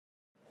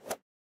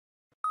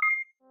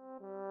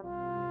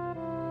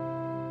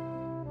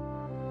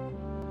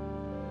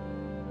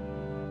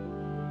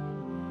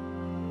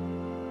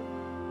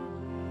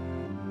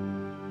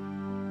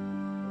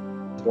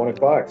It's 1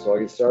 o'clock, so I'll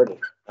get started.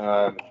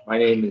 My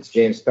name is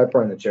James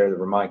Pepper. I'm the chair of the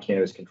Vermont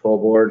Cannabis Control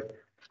Board.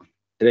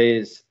 Today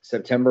is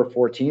September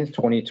 14th,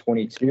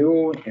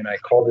 2022, and I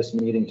call this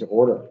meeting to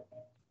order.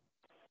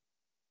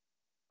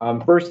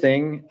 First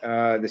thing,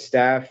 the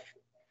staff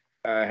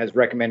has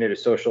recommended a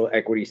social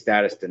equity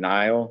status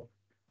denial.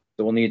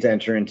 So we'll need to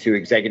enter into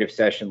executive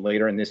session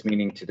later in this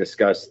meeting to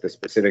discuss the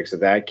specifics of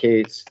that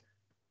case.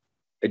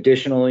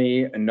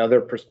 Additionally, another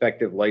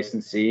prospective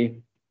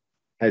licensee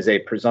has a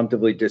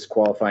presumptively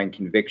disqualifying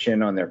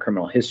conviction on their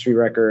criminal history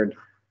record.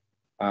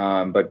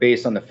 But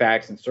based on the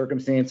facts and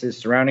circumstances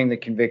surrounding the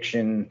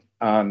conviction,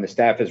 the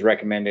staff has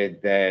recommended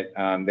that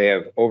they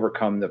have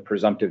overcome the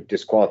presumptive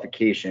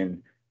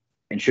disqualification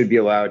and should be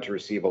allowed to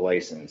receive a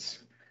license.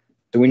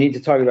 So we need to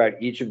talk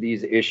about each of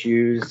these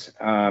issues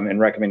and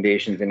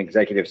recommendations in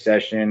executive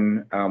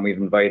session. We've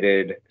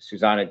invited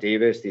Susanna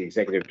Davis, the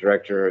Executive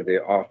Director of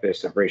the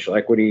Office of Racial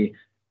Equity,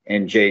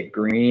 and Jay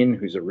Green,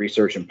 who's a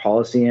research and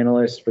policy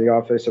analyst for the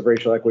Office of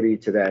Racial Equity,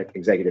 to that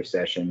executive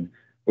session,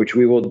 which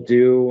we will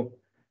do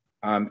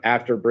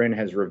after Bryn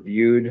has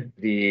reviewed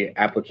the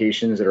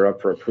applications that are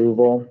up for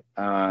approval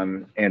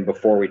and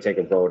before we take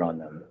a vote on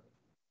them.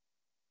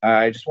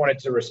 I just wanted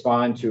to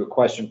respond to a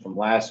question from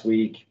last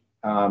week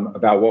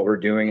about what we're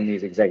doing in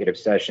these executive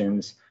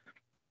sessions.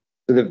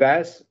 So the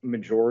vast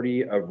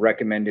majority of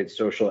recommended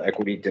social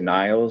equity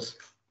denials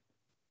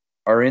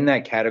are in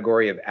that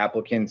category of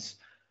applicants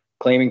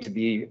claiming to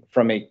be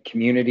from a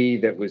community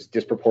that was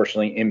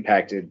disproportionately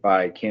impacted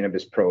by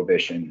cannabis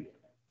prohibition.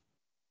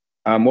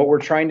 What we're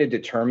trying to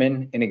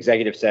determine in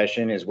executive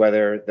session is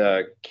whether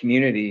the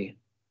community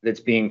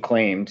that's being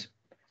claimed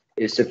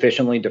is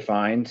sufficiently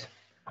defined,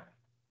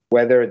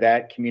 whether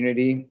that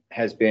community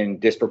has been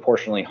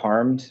disproportionately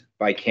harmed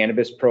by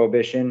cannabis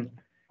prohibition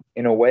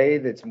in a way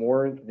that's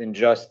more than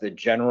just the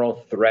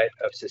general threat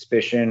of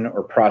suspicion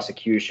or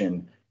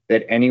prosecution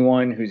that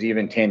anyone who's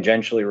even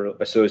tangentially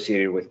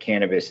associated with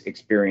cannabis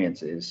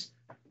experiences.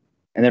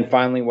 And then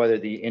finally, whether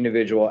the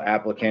individual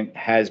applicant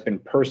has been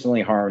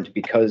personally harmed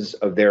because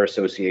of their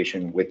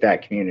association with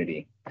that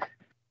community.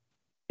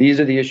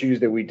 These are the issues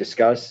that we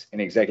discuss in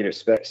executive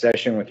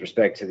session with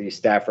respect to these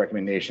staff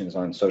recommendations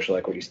on social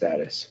equity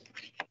status.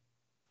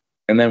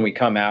 And then we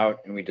come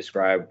out and we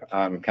describe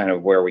kind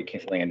of where we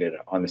landed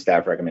on the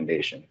staff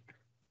recommendation.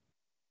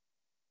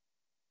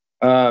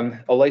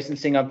 A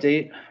licensing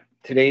update.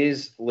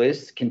 Today's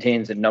list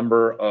contains a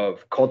number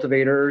of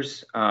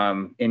cultivators,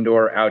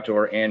 indoor,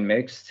 outdoor, and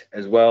mixed,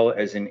 as well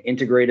as an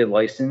integrated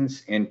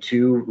license and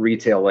 2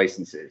 retail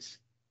licenses.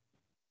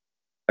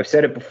 I've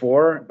said it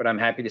before, but I'm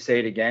happy to say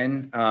it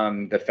again.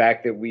 The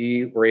fact that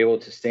we were able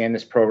to stand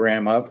this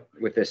program up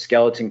with a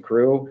skeleton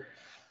crew,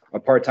 a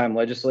part-time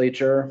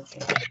legislature,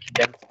 a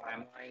condensed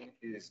timeline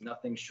is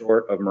nothing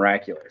short of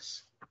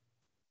miraculous.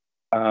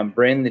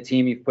 Bryn, the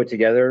team you've put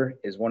together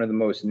is one of the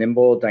most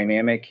nimble,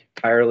 dynamic,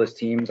 tireless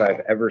teams I've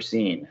ever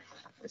seen.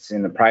 It's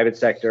in the private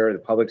sector, the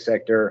public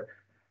sector,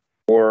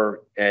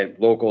 or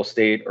at local,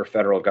 state, or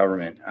federal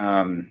government.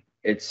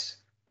 It's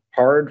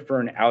hard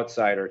for an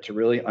outsider to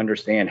really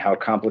understand how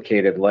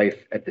complicated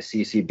life at the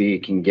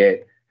CCB can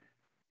get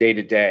day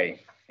to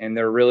day, and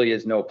there really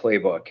is no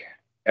playbook.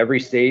 Every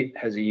state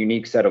has a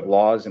unique set of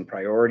laws and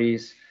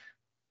priorities.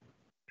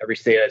 Every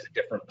state has a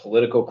different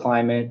political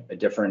climate, a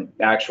different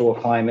actual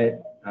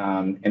climate,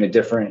 and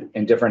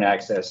different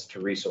access to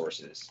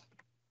resources.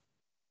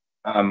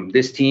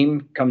 This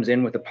team comes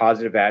in with a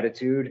positive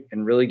attitude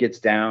and really gets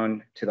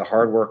down to the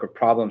hard work of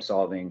problem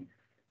solving.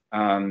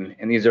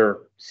 And these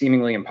are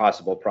seemingly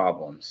impossible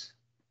problems.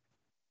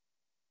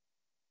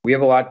 We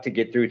have a lot to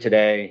get through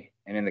today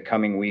and in the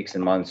coming weeks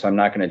and months, so I'm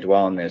not going to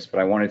dwell on this, but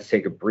I wanted to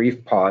take a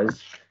brief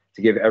pause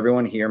to give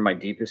everyone here my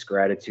deepest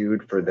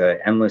gratitude for the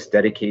endless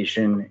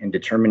dedication and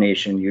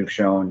determination you've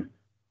shown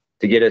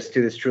to get us to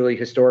this truly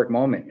historic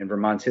moment in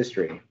Vermont's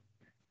history.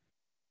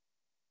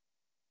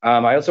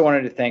 I also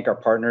wanted to thank our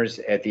partners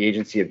at the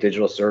Agency of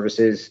Digital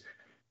Services.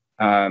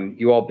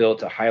 You all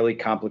built a highly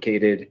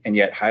complicated and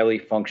yet highly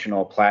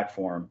functional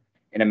platform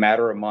in a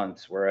matter of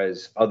months,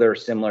 whereas other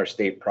similar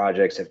state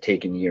projects have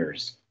taken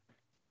years.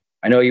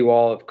 I know you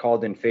all have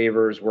called in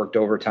favors, worked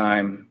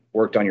overtime,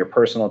 worked on your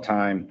personal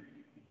time,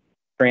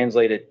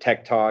 translated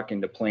tech talk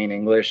into plain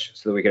English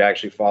so that we could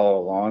actually follow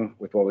along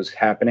with what was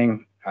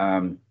happening.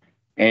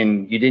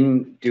 And you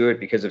didn't do it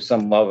because of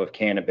some love of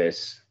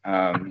cannabis.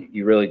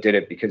 You really did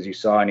it because you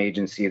saw an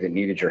agency that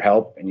needed your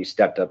help and you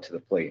stepped up to the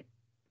plate.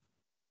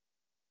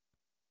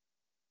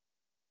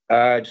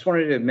 I just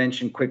wanted to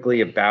mention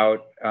quickly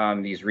about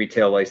these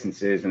retail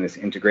licenses and this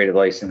integrated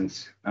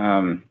license.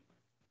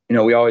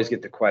 We always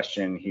get the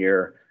question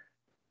here,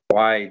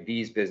 why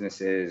these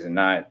businesses and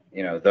not,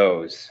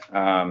 those?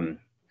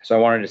 So I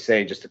wanted to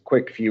say just a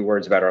quick few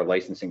words about our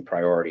licensing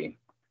priority.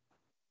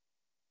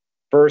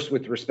 First,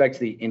 with respect to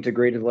the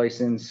integrated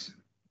license,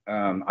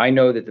 I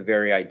know that the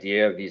very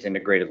idea of these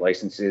integrated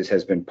licenses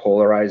has been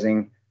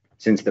polarizing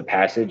since the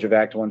passage of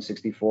Act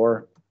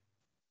 164.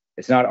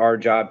 It's not our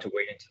job to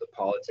wade into the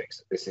politics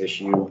of this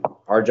issue.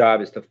 Our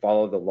job is to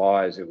follow the law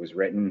as it was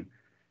written.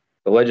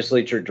 The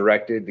legislature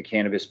directed the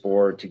Cannabis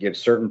Board to give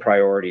certain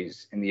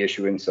priorities in the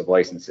issuance of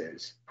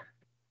licenses.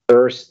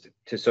 First,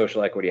 to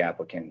social equity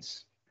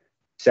applicants.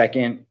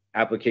 Second,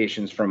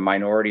 applications from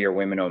minority or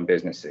women-owned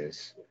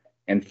businesses.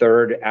 And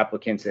third,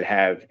 applicants that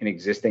have an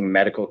existing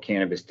medical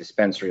cannabis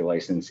dispensary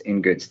license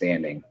in good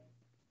standing.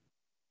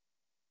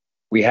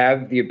 We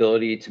have the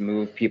ability to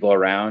move people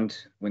around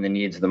when the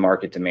needs of the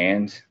market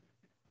demand.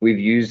 We've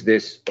used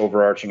this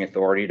overarching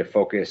authority to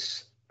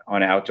focus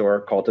on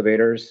outdoor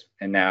cultivators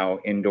and now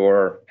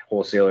indoor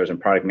wholesalers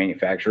and product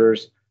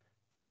manufacturers.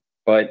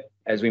 But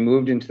as we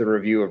moved into the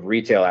review of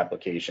retail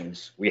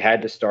applications, we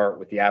had to start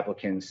with the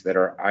applicants that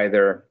are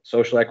either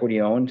social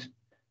equity owned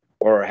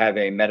or have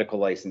a medical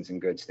license in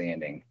good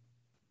standing.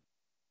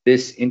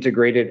 This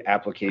integrated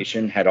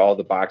application had all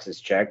the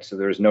boxes checked, so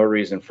there was no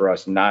reason for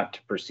us not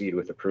to proceed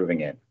with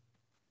approving it.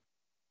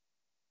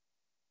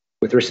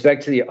 With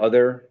respect to the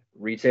other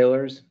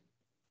retailers,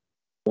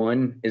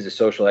 one is a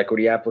social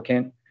equity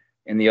applicant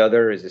and the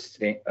other is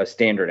a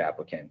standard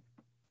applicant.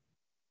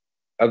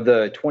 Of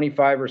the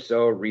 25 or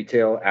so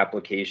retail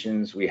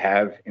applications we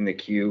have in the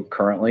queue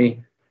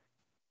currently,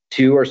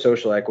 2 are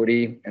social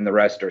equity and the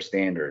rest are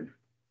standard.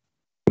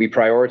 We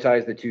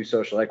prioritize the 2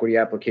 social equity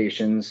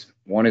applications.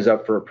 One is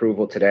up for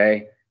approval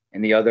today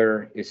and the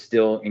other is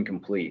still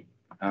incomplete.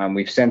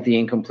 We've sent the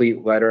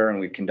incomplete letter and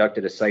we've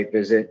conducted a site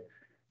visit.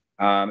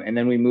 And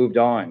then we moved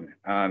on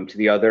to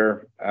the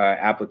other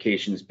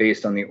applications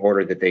based on the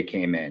order that they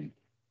came in.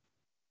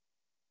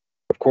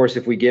 Of course,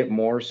 if we get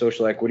more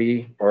social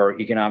equity or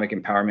economic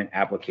empowerment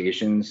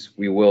applications,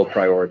 we will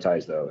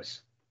prioritize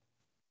those.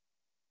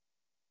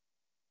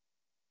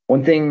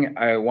 One thing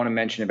I want to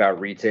mention about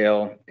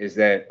retail is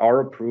that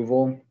our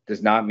approval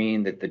does not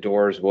mean that the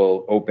doors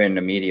will open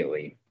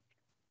immediately.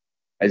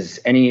 As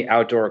any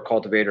outdoor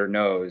cultivator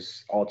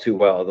knows all too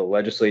well, the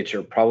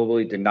legislature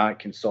probably did not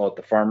consult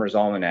the Farmer's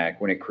Almanac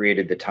when it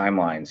created the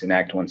timelines in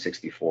Act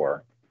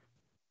 164.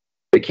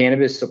 The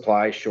cannabis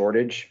supply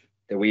shortage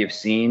that we have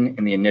seen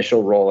in the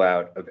initial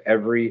rollout of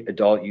every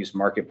adult use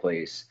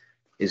marketplace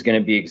is going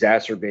to be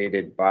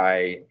exacerbated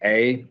by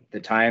A, the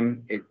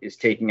time it is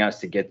taking us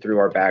to get through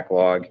our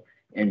backlog,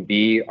 and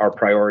B, our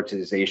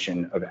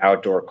prioritization of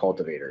outdoor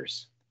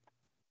cultivators.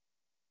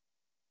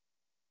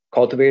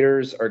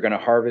 Cultivators are going to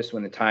harvest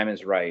when the time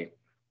is right,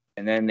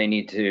 and then they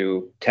need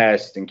to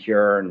test and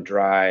cure and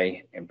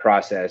dry and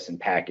process and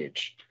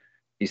package.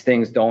 These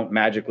things don't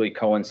magically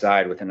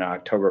coincide with an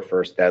October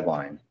 1st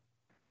deadline.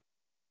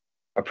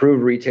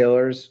 Approved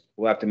retailers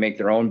will have to make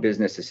their own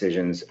business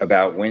decisions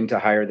about when to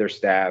hire their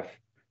staff,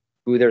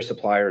 who their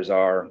suppliers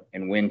are,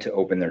 and when to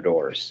open their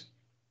doors.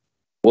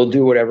 We'll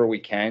do whatever we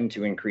can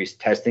to increase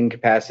testing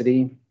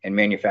capacity and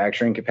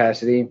manufacturing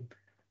capacity,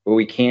 but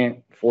we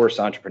can't force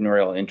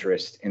entrepreneurial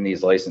interest in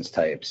these license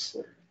types.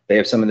 They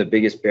have some of the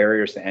biggest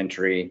barriers to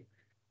entry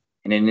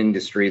in an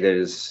industry that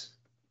is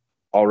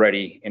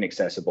already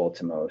inaccessible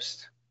to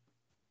most.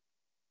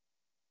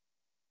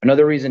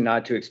 Another reason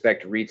not to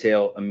expect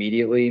retail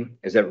immediately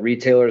is that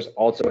retailers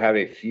also have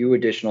a few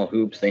additional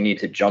hoops they need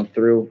to jump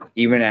through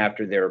even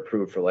after they're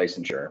approved for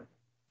licensure.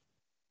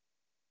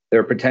 There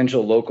are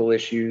potential local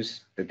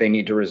issues that they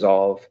need to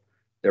resolve.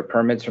 There are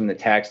permits from the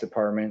tax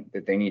department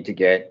that they need to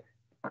get.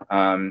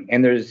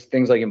 And there's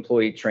things like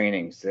employee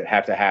trainings that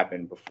have to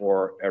happen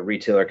before a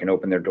retailer can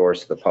open their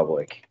doors to the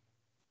public.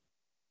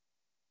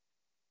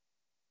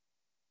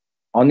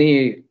 On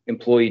the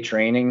employee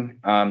training,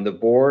 the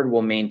board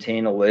will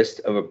maintain a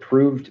list of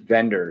approved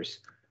vendors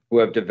who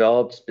have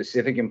developed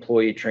specific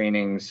employee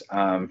trainings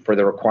for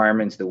the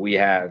requirements that we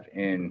have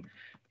in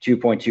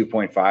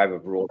 2.2.5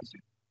 of rules.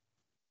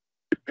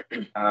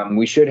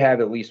 We should have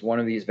at least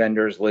one of these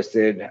vendors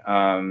listed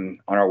on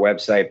our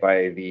website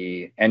by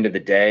the end of the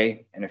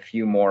day and a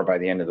few more by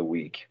the end of the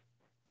week.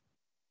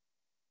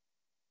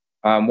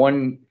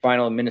 One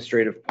final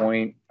administrative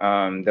point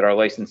that our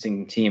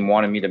licensing team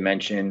wanted me to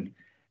mention: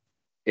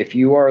 if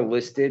you are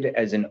listed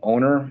as an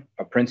owner,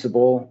 a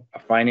principal, a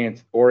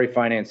finance, or a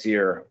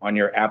financier on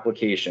your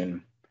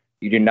application,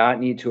 you do not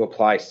need to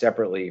apply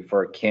separately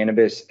for a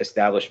cannabis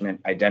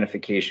establishment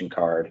identification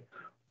card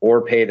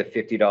or pay the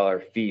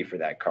 $50 fee for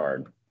that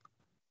card. If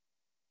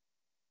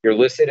you're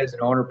listed as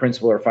an owner,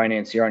 principal, or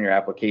financier on your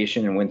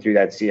application and went through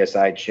that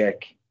CSI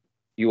check,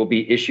 you will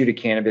be issued a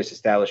cannabis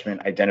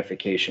establishment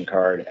identification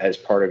card as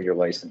part of your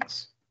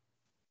license.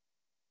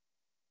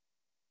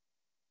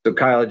 So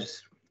Kyle, I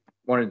just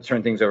wanted to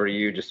turn things over to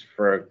you just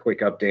for a quick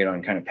update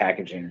on kind of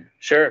packaging.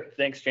 Sure.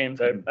 Thanks, James.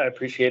 I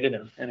appreciate it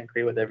and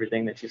agree with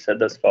everything that you said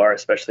thus far,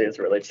 especially as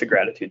it relates to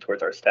gratitude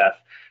towards our staff.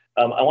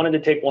 I wanted to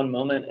take one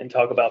moment and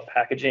talk about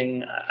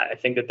packaging. I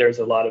think that there's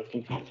a lot of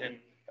confusion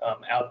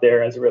out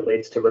there as it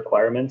relates to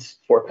requirements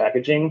for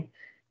packaging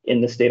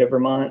in the state of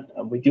Vermont.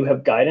 We do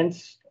have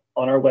guidance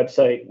on our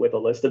website with a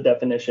list of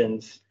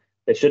definitions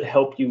that should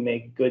help you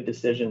make good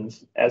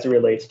decisions as it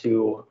relates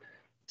to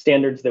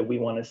standards that we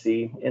want to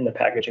see in the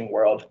packaging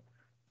world.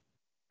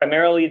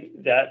 Primarily,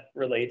 that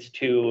relates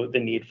to the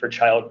need for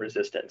child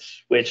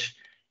resistance, which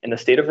in the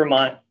state of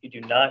Vermont, you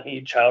do not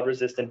need child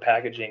resistant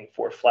packaging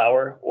for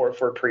flower or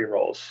for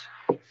pre-rolls.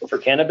 for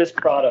cannabis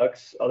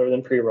products other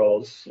than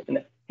pre-rolls,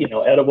 and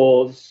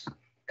edibles,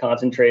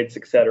 concentrates,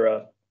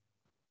 etc.,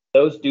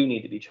 those do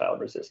need to be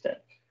child resistant.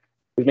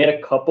 We've made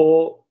a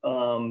couple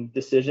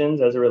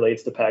decisions as it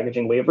relates to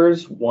packaging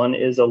waivers. One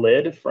is a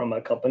lid from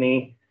a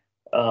company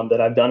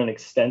that I've done an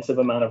extensive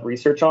amount of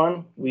research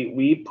on.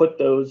 We put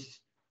those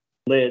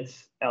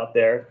lids out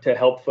there to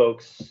help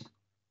folks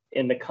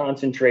in the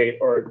concentrate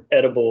or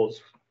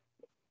edibles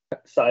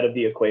side of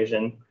the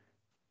equation,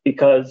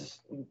 because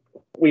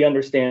we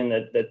understand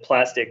that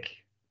plastic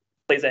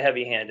plays a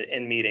heavy hand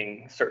in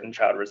meeting certain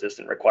child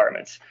resistant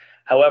requirements.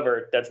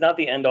 However, that's not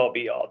the end all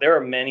be all. There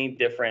are many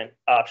different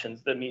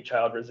options that meet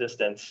child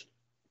resistance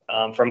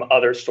from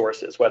other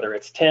sources, whether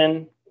it's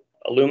tin,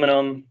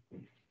 aluminum,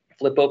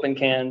 flip open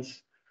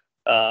cans.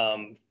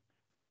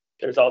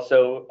 There's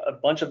also a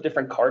bunch of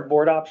different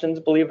cardboard options,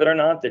 believe it or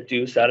not, that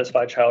do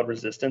satisfy child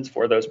resistance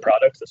for those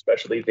products,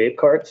 especially vape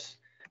carts.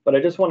 But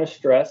I just want to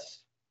stress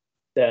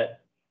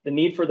that the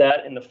need for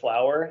that in the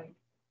flower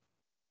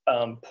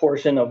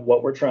portion of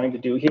what we're trying to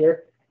do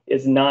here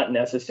is not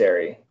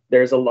necessary.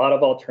 There's a lot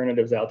of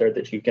alternatives out there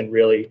that you can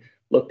really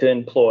look to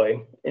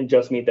employ and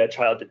just meet that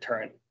child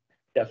deterrent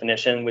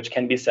definition, which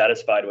can be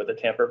satisfied with a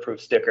tamper-proof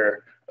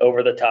sticker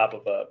over the top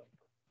of a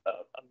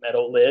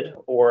metal lid,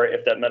 or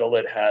if that metal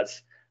lid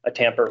has a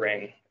tamper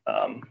ring,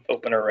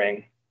 opener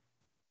ring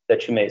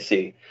that you may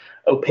see.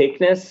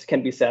 Opaqueness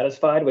can be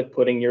satisfied with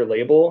putting your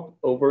label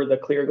over the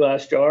clear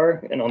glass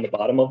jar and on the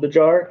bottom of the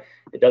jar.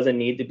 It doesn't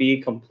need to be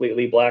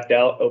completely blacked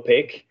out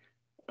opaque.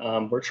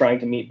 We're trying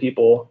to meet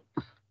people,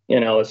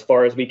 as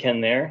far as we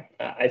can there.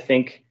 I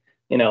think,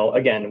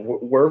 again,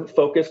 we're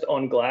focused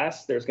on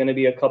glass. There's going to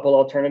be a couple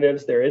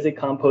alternatives. There is a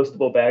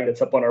compostable bag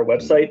that's up on our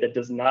website that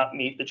does not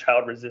meet the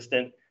child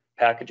resistant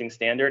packaging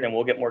standard, and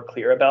we'll get more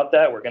clear about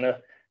that. We're going to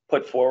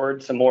put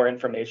forward some more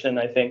information,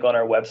 I think, on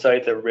our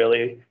website that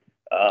really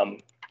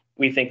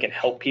we think can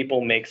help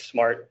people make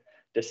smart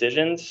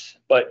decisions.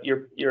 But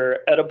your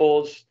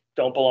edibles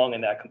don't belong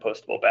in that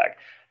compostable bag.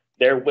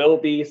 There will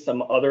be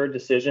some other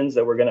decisions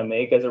that we're going to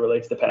make as it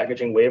relates to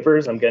packaging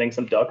waivers. I'm getting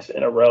some ducks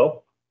in a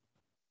row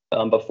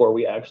before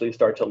we actually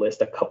start to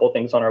list a couple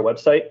things on our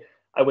website.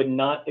 I would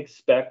not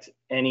expect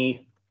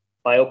any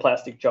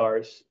bioplastic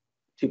jars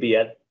to be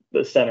at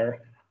the center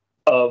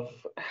of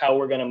how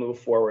we're going to move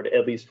forward,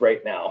 at least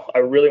right now. I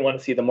really want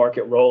to see the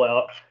market roll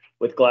out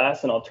with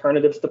glass and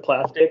alternatives to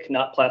plastic,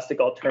 not plastic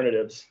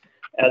alternatives,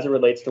 as it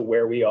relates to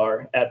where we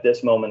are at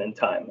this moment in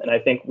time. And I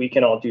think we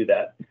can all do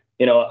that.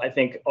 I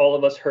think all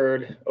of us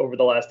heard over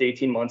the last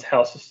 18 months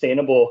how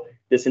sustainable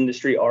this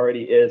industry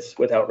already is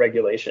without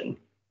regulation.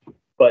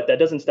 But that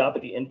doesn't stop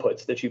at the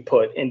inputs that you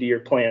put into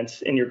your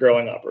plants, in your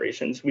growing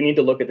operations. We need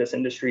to look at this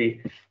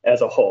industry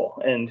as a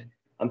whole. And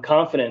I'm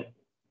confident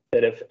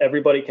that if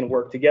everybody can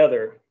work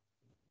together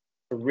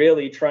to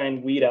really try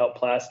and weed out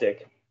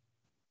plastic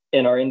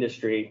in our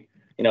industry,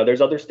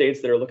 there's other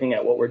states that are looking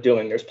at what we're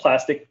doing. There's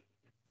plastic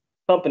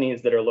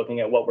companies that are looking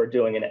at what we're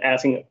doing and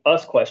asking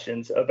us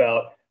questions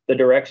about the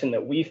direction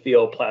that we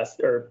feel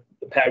plastic or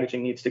the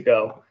packaging needs to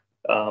go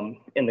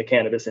in the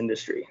cannabis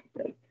industry.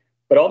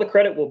 But all the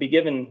credit will be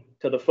given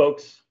to the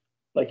folks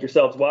like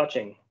yourselves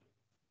watching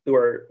who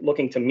are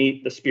looking to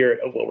meet the spirit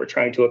of what we're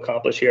trying to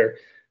accomplish here.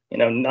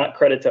 Not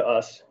credit to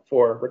us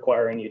for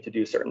requiring you to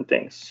do certain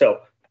things.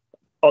 So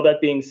all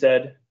that being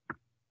said,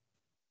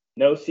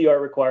 no CR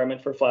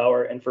requirement for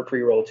flower and for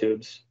pre-roll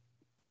tubes.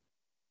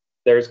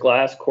 There's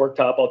glass cork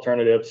top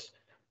alternatives,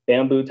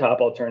 bamboo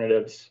top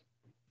alternatives.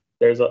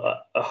 There's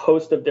a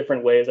host of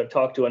different ways. I've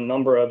talked to a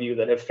number of you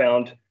that have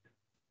found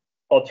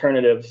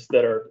alternatives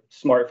that are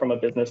smart from a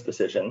business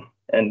decision.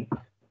 And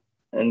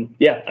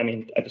yeah,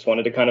 I just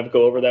wanted to kind of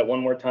go over that one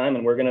more time,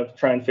 and we're going to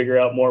try and figure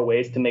out more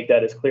ways to make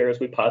that as clear as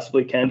we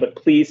possibly can. But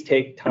please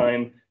take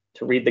time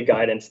to read the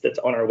guidance that's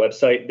on our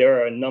website.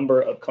 There are a number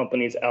of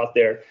companies out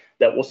there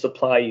that will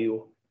supply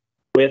you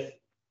with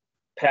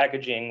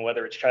packaging,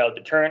 whether it's child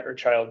deterrent or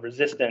child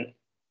resistant,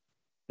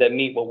 that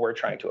meet what we're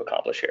trying to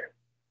accomplish here.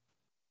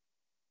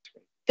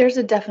 There's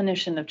a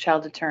definition of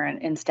child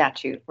deterrent in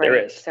statute, right?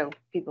 There is. So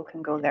people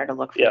can go there to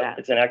look for Yeah, that.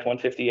 it's in Act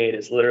 158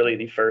 is literally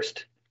the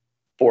first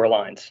 4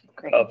 lines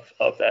Great. of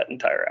that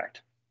entire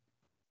act.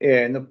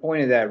 Yeah, and the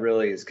point of that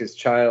really is because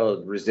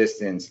child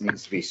resistance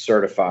needs to be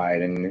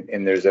certified,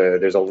 and there's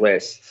a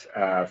list,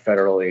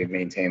 federally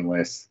maintained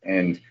list,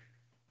 and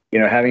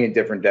having a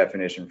different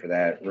definition for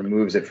that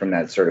removes it from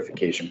that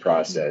certification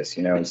process.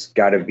 It's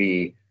got to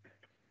be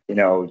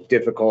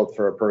difficult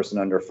for a person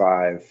under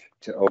 5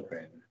 to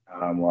open,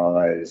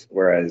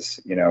 whereas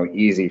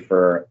easy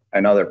for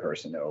another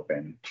person to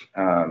open,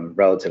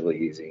 relatively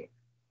easy.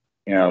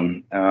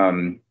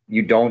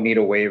 You don't need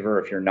a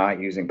waiver if you're not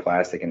using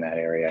plastic in that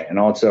area. And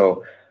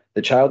also,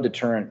 the child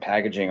deterrent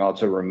packaging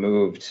also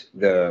removed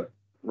the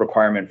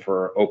requirement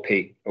for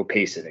opaqueness.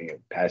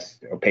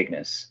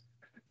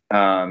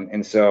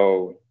 And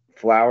so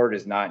flour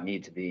does not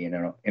need to be in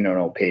an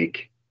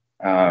opaque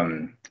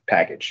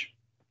package.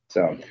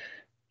 So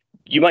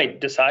you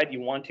might decide you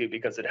want to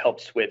because it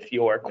helps with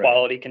your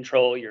quality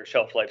control, your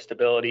shelf life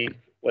stability,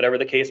 whatever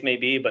the case may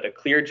be, but a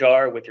clear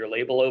jar with your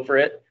label over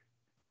it,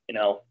 you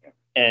know,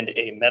 and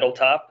a metal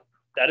top,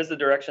 that is the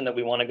direction that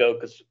we want to go.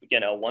 Because, you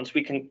know, once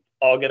we can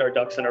all get our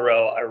ducks in a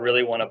row, I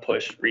really want to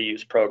push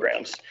reuse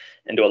programs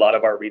into a lot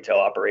of our retail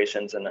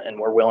operations, and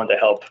we're willing to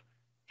help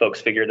folks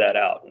figure that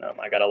out.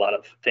 I got a lot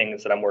of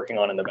things that I'm working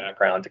on in the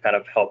background to kind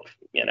of help,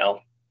 you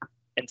know,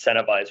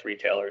 incentivize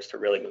retailers to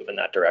really move in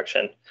that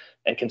direction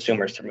and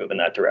consumers to move in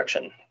that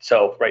direction.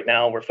 So right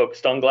now we're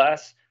focused on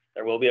glass.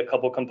 There will be a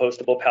couple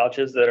compostable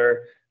pouches that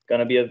are going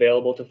to be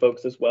available to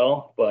folks as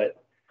well,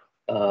 but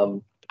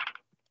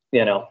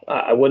you know,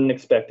 I wouldn't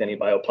expect any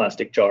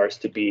bioplastic jars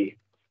to be,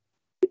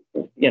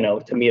 you know,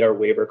 to meet our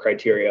waiver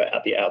criteria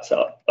at the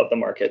outset of the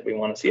market. We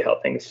want to see how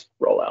things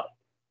roll out.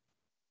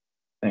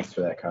 Thanks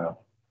for that,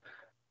 Kyle.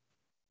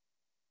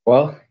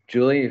 Well,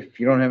 Julie, if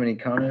you don't have any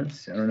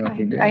comments, I don't know if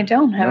you do. I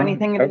don't have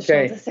anything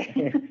additional to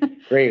Okay. say.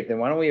 Great. Then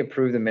why don't we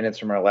approve the minutes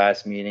from our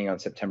last meeting on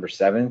September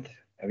 7th?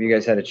 Have you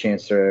guys had a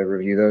chance to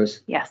review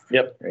those? Yes.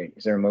 Yep. Great.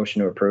 Is there a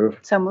motion to approve?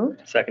 So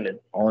moved. Seconded.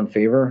 All in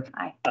favor?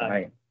 Aye.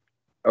 Aye.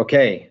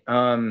 Okay.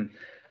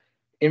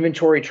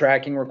 Inventory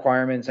tracking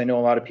requirements. I know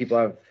a lot of people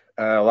have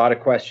a lot of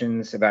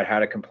questions about how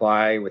to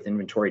comply with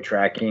inventory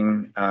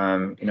tracking.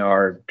 You know,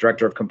 our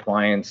director of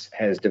compliance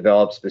has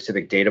developed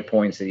specific data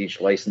points that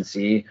each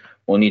licensee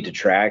will need to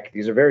track.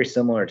 These are very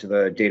similar to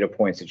the data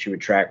points that you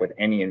would track with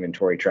any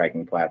inventory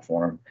tracking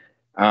platform.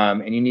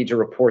 And you need to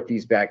report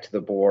these back to the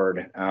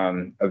board.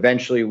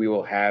 Eventually, we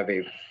will have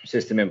a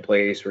system in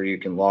place where you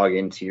can log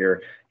into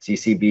your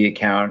CCB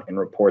account and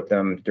report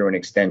them through an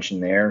extension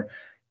there.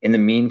 In the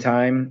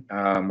meantime,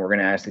 we're going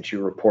to ask that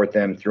you report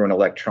them through an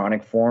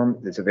electronic form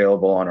that's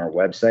available on our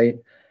website.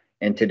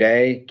 And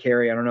today,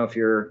 Carrie, I don't know if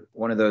you're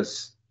one of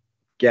those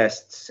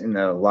guests in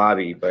the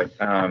lobby, but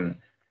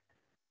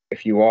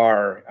if you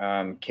are,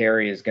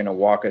 Carrie is going to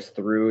walk us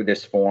through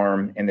this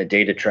form and the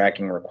data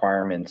tracking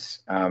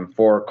requirements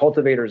for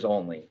cultivators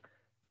only.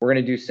 We're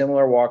going to do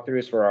similar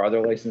walkthroughs for our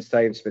other license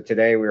types, but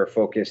today we are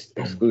focused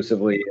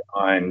exclusively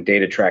on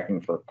data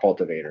tracking for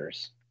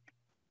cultivators.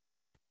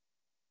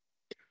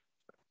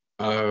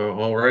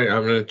 All right,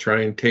 I'm going to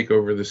try and take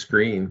over the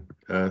screen.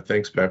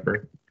 Thanks,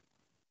 Pepper.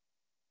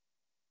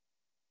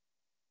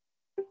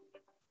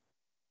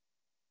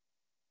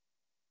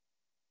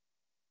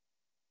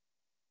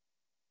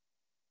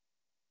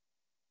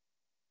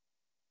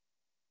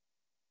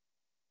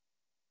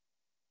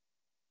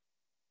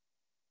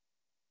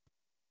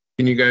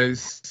 Can you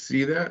guys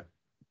see that?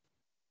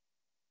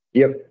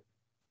 Yep.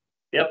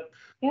 Yep.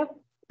 Yep.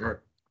 All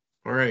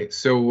right.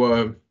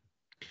 So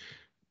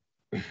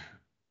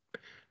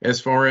as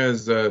far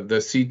as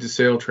the seed to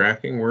sale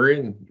tracking, we're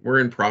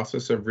in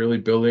process of really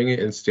building it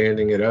and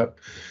standing it up,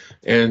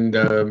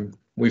 and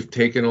we've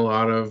taken a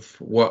lot of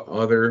what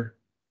other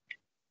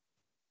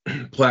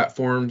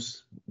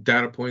platforms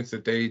data points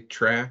that they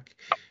track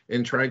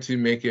and tried to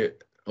make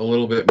it a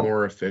little bit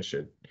more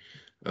efficient.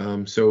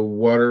 So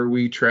what are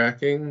we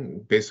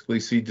tracking? Basically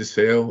seed to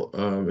sale.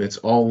 It's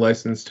all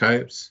license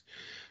types,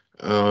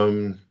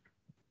 and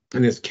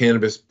it's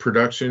cannabis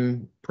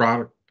production,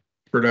 product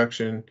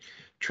production,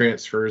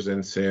 transfers,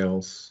 and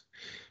sales.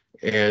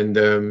 And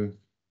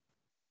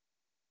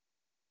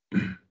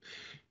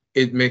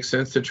it makes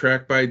sense to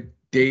track by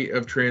date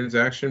of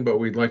transaction, but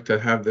we'd like to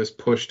have this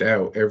pushed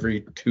out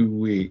every 2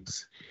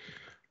 weeks.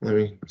 Let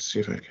me see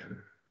if I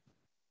can.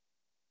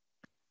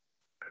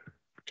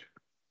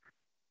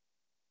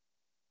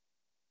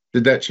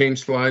 Did that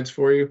change slides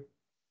for you?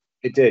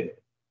 It did.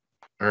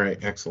 All right,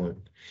 excellent.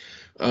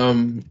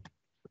 In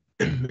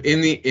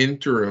the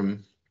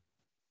interim,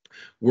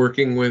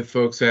 working with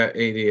folks at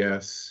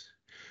ADS,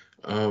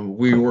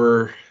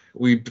 we've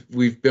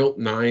built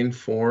 9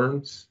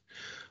 forms.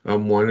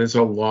 One is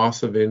a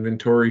loss of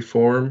inventory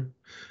form.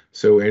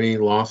 So any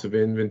loss of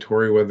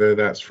inventory, whether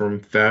that's from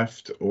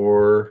theft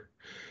or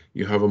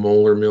you have a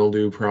mold or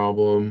mildew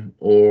problem,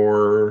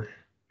 or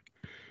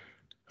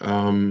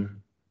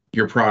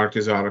your product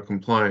is out of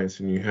compliance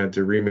and you had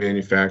to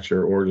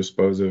remanufacture or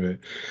dispose of it.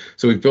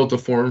 So we've built a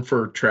form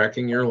for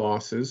tracking your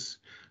losses.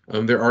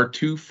 There are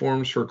 2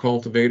 forms for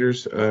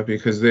cultivators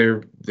because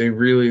they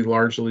really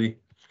largely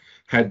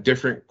had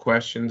different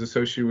questions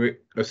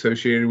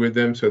associated with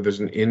them. So there's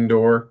an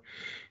indoor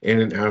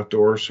and an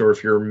outdoor. So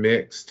if you're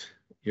mixed,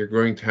 you're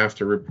going to have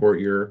to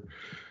report your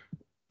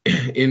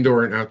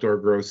indoor and outdoor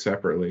growth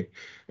separately.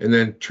 And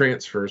then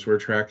transfers, we're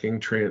tracking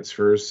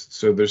transfers.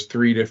 So there's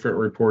 3 different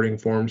reporting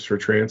forms for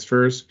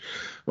transfers.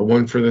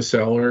 One for the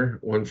seller,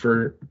 one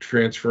for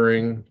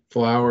transferring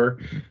flower,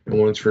 and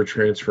one's for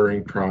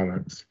transferring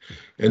products.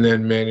 And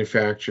then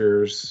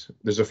manufacturers,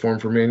 there's a form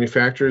for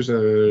manufacturers, and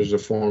then there's a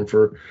form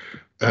for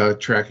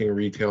tracking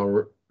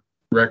retail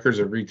records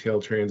of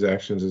retail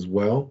transactions as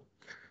well.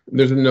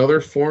 There's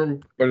another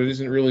form, but it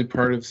isn't really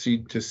part of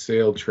seed to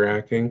sale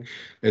tracking,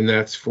 and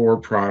that's for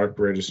product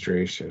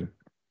registration.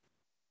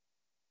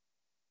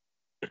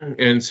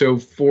 And so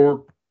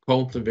for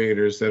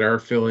cultivators that are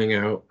filling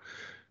out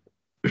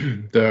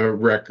the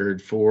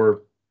record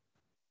for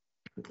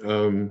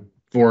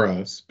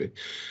us,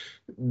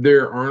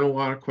 there aren't a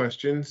lot of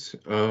questions.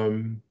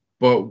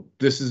 but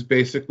this is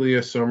basically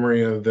a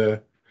summary of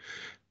the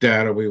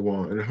data we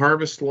want. And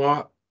harvest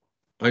lot,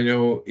 I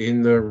know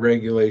in the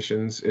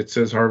regulations, it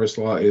says harvest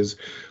lot is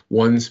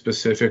one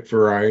specific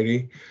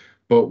variety,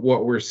 but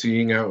what we're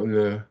seeing out in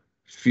the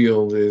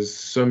field is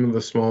some of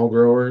the small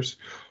growers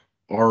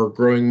are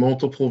growing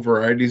multiple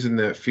varieties in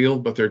that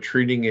field, but they're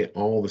treating it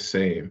all the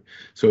same.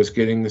 So it's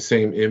getting the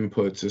same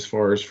inputs as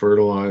far as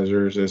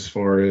fertilizers, as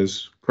far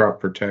as crop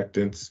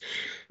protectants,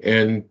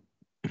 and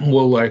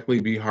will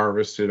likely be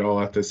harvested all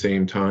at the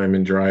same time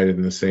and dried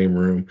in the same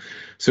room.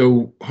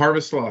 So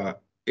harvest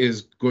lot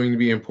is going to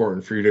be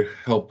important for you to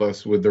help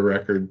us with the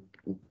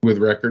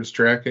records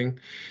tracking.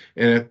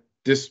 And at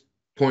this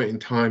point in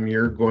time,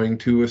 you're going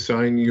to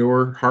assign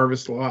your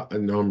harvest lot a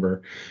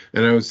number.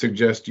 And I would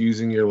suggest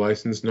using your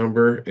license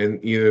number and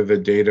either the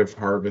date of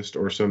harvest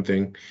or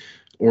something,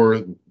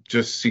 or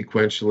just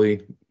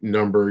sequentially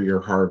number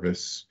your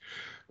harvests.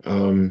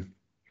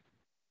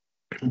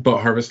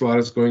 But harvest lot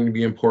is going to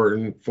be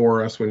important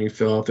for us when you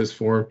fill out this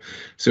form,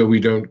 so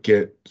we don't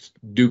get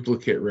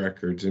duplicate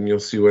records. And you'll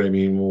see what I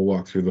mean. We'll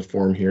walk through the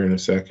form here in a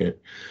second.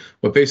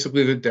 But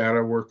basically, the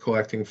data we're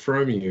collecting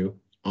from you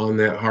on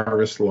that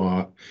harvest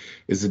lot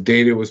is the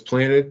date it was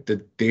planted, the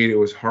date it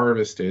was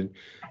harvested,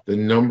 the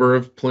number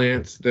of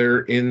plants that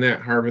are in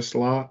that harvest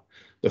lot,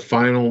 the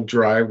final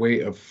dry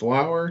weight of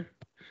flower,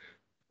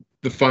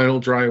 the final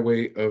dry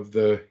weight of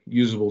the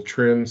usable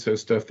trim, so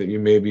stuff that you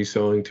may be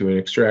selling to an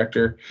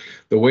extractor,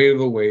 the weight of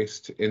the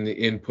waste, and the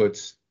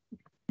inputs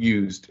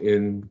used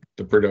in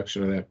the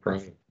production of that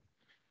product.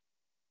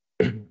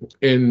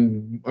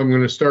 And I'm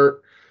going to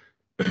start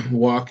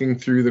walking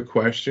through the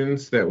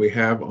questions that we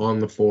have on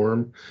the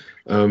form.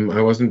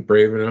 I wasn't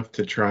brave enough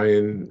to try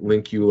and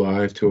link you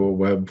live to a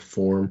web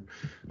form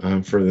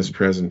for this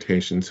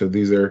presentation. So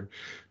these are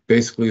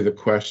basically the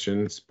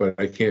questions, but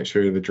I can't show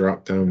you the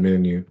drop-down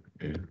menu.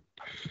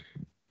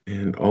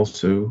 And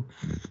also,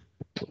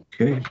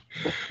 okay,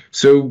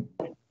 so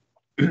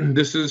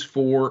this is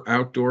for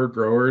outdoor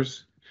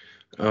growers.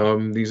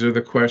 These are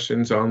the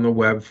questions on the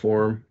web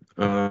form.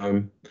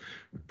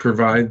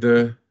 Provide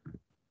the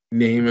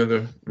name of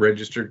the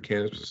registered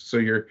cannabis. So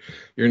your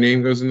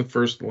name goes in the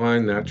first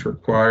line, that's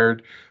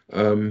required.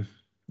 The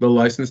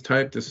license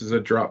type, this is a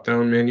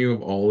drop-down menu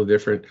of all the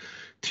different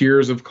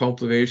tiers of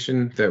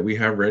cultivation that we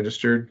have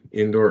registered,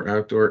 indoor,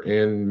 outdoor,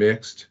 and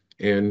mixed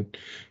and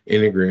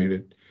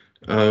integrated.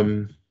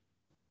 And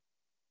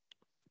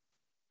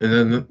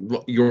then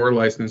your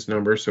license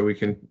number, so we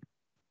can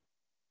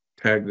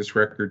tag this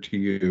record to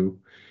you.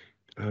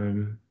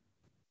 And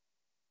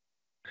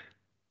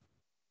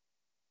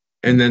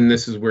then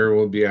this is where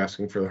we'll be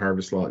asking for the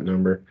harvest lot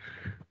number.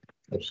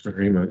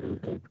 Sorry, my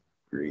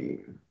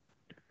green.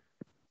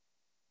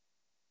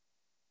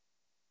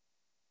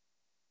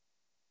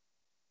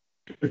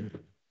 And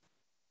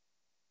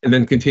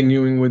then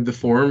continuing with the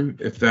form,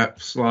 if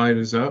that slide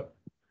is up.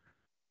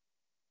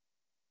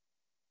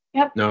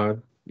 Yep.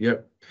 Nod.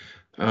 Yep.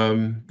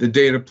 The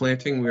date of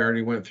planting, we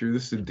already went through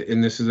this,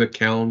 and this is a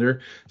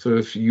calendar. So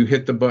if you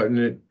hit the button,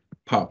 it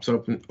pops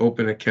up and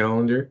open a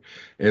calendar,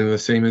 and the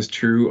same is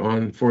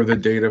true for the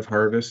date of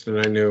harvest. And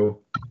I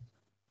know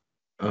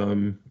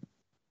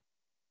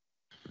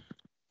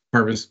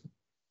harvest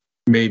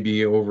may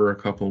be over a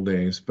couple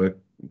days, but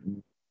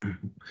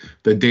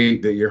the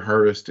date that your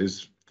harvest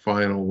is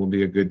final will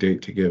be a good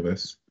date to give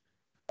us.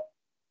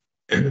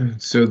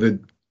 So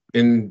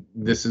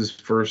this is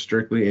for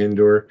strictly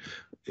indoor.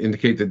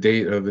 Indicate the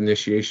date of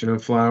initiation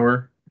of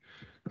flower,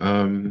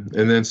 and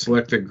then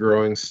select a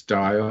growing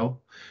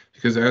style,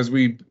 because as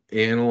we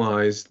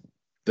analyze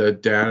the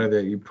data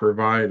that you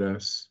provide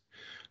us,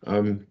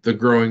 the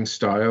growing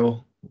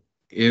style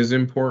is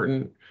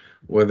important,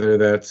 whether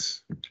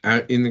that's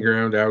in the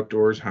ground,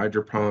 outdoors,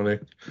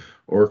 hydroponic,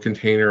 or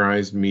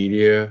containerized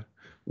media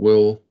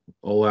will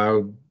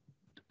allow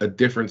a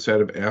different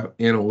set of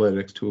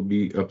analytics to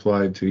be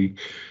applied to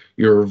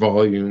your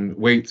volume,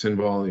 weights and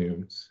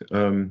volumes.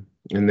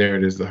 And there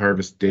it is, the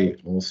harvest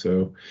date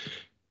also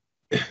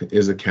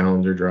is a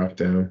calendar drop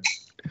down.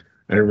 I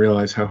didn't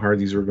realize how hard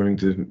these were going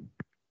to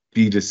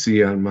be to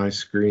see on my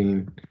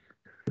screen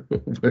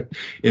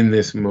in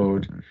this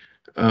mode.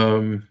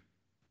 The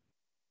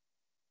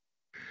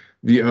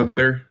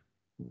other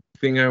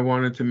thing I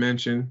wanted to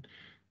mention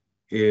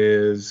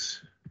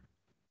is,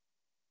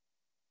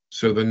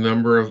 so the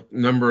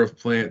number of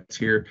plants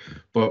here,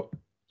 but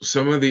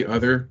some of the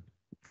other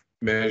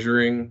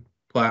measuring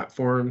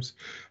platforms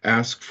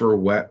ask for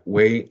wet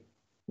weight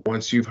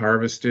once you've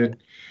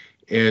harvested,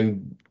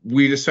 and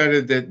we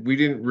decided that we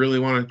didn't really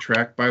want to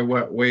track by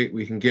wet weight.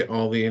 We can get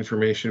all the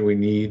information we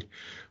need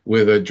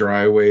with a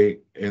dry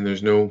weight, and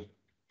there's no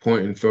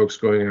point in folks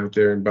going out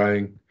there and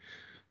buying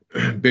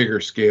bigger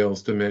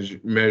scales to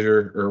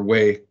measure or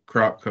weigh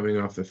crop coming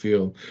off the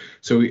field.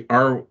 So we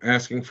are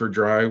asking for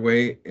dry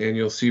weight, and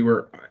you'll see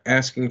we're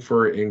asking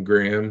for it in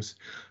grams.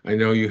 I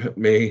know you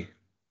may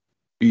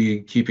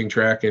be keeping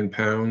track in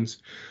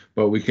pounds,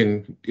 but we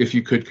can, if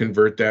you could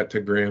convert that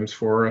to grams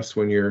for us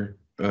when you're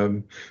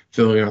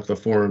filling out the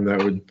form,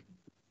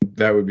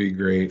 that would be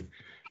great.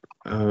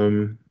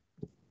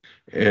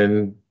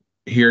 And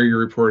here you're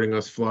reporting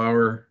us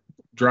flower,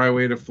 dry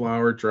weight of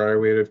flower, dry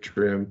weight of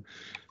trim,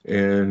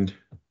 and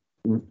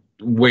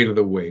weight of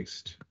the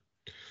waste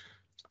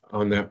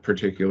on that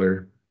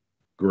particular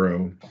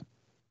grow.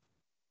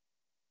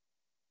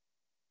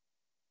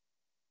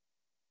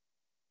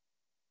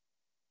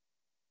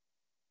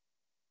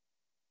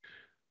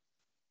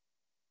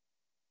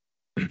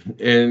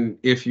 And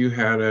if you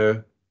had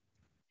a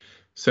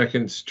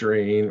second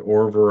strain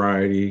or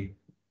variety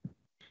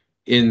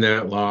in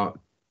that lot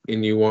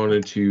and you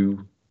wanted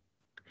to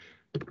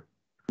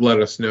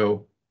let us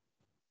know,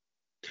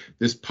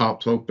 this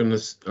pops open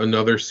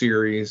another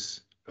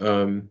series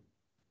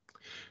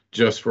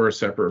just for a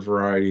separate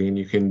variety, and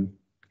you can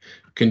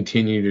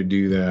continue to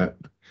do that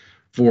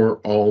for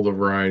all the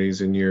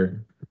varieties in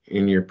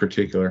your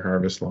particular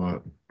harvest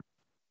lot.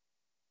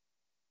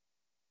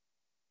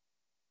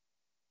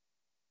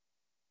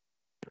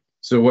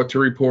 So what to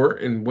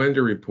report and when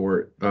to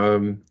report.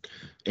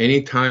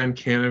 Anytime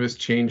cannabis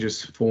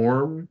changes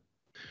form,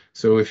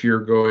 so if you're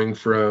going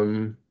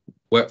from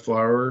wet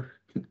flower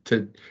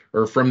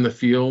or from the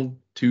field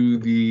to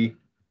the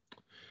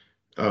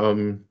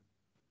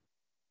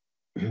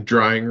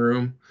drying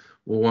room,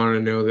 we'll want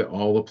to know that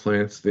all the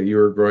plants that you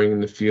are growing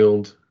in the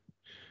field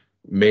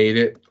made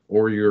it,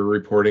 or you're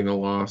reporting a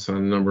loss on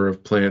a number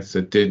of plants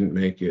that didn't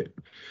make it.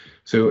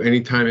 So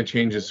anytime it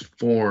changes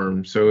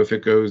form, so if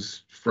it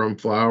goes from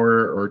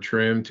flower or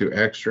trim to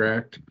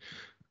extract,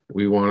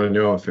 we want to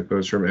know. If it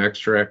goes from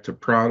extract to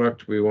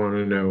product, we want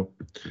to know.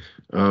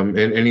 And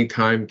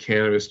anytime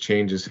cannabis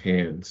changes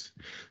hands,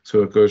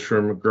 so it goes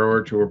from a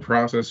grower to a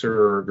processor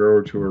or a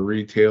grower to a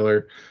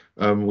retailer,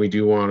 we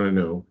do want to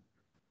know.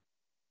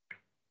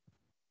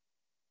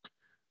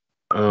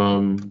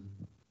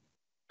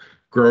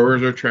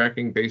 Growers are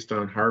tracking based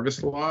on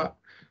harvest lot.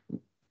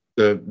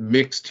 The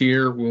mixed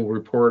tier will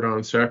report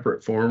on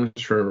separate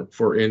forms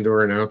for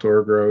indoor and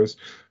outdoor grows.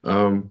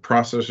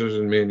 Processors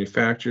and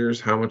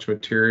manufacturers, how much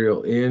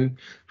material in,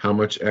 how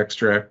much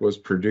extract was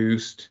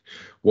produced,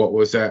 what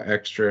was that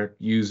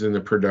extract used in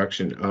the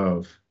production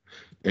of,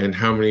 and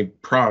how many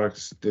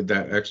products did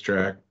that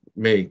extract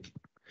make.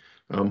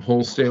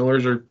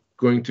 Wholesalers are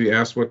going to be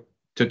asked what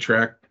to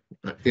track.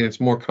 And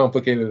it's more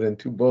complicated than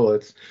two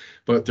bullets,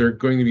 but they're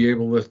going to be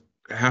able to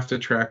have to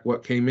track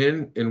what came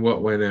in and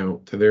what went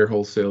out to their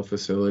wholesale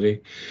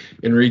facility.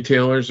 And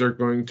retailers are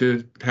going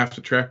to have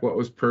to track what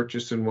was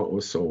purchased and what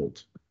was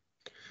sold.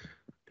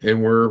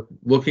 And we're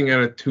looking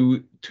at a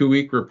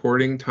two-week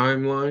reporting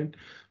timeline.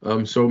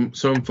 So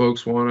some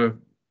folks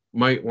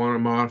might want to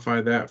modify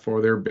that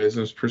for their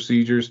business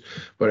procedures,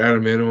 but at a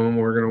minimum,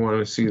 we're going to want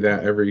to see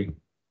that every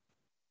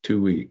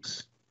 2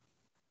 weeks.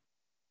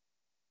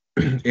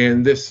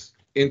 And this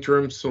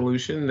interim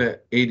solution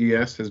that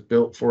ADS has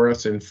built for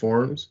us in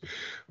forms,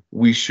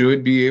 we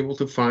should be able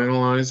to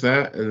finalize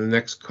that in the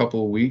next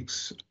couple of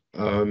weeks.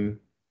 But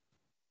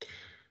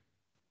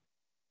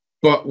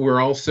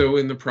we're also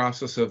in the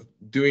process of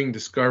doing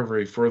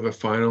discovery for the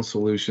final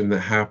solution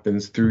that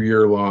happens through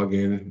your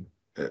login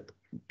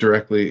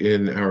directly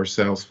in our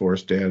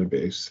Salesforce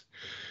database.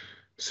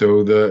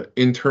 So the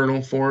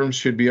internal forms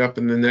should be up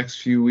in the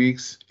next few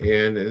weeks,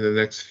 and in the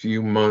next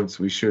few months,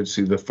 we should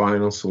see the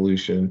final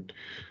solution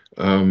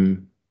up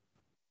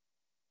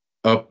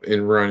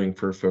and running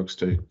for folks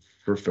to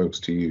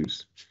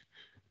use.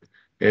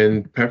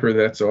 And Pepper,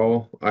 that's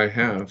all I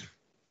have.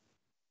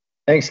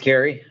 Thanks,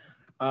 Carrie.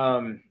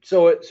 So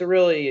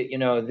really,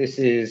 this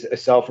is a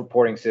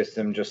self-reporting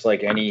system, just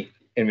like any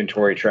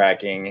inventory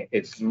tracking.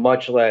 It's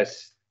much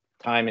less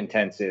time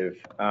intensive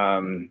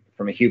from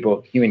a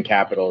human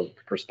capital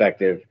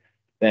perspective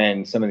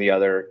than some of the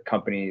other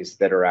companies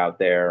that are out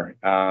there.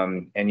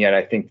 And yet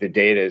I think the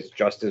data is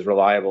just as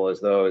reliable as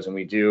those. And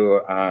we are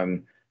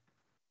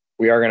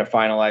going to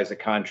finalize a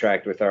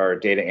contract with our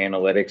data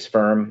analytics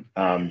firm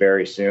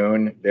very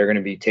soon. They're going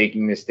to be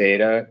taking this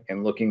data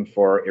and looking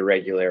for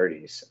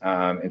irregularities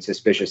and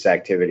suspicious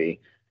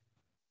activity.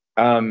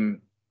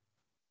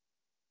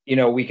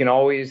 We can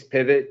always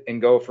pivot and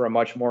go for a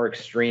much more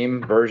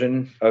extreme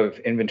version of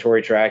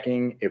inventory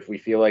tracking if we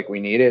feel like we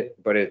need it.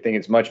 But I think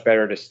it's much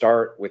better to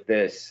start with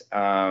this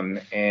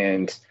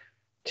and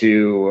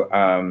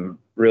to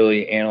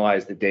really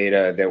analyze the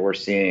data that we're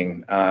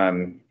seeing,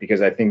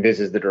 because I think this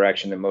is the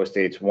direction that most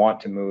states want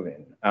to move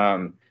in.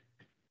 And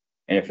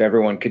if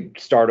everyone could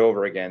start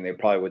over again, they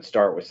probably would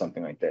start with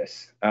something like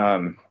this.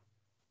 A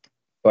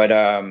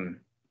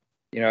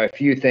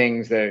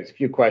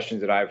few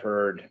questions that I've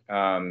heard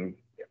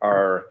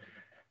are,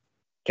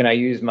 can I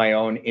use my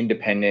own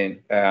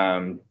independent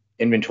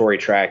inventory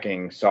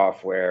tracking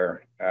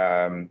software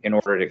in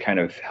order to kind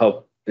of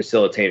help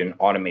facilitate and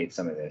automate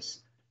some of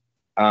this?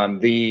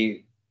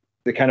 The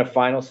kind of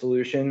final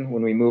solution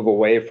when we move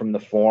away from the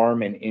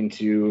form and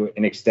into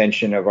an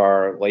extension of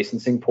our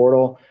licensing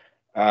portal,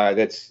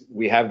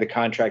 we have the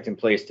contract in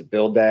place to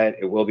build that.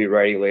 It will be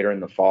ready later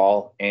in the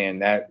fall,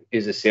 and that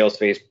is a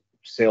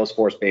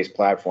Salesforce-based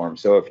platform.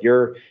 So if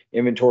your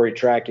inventory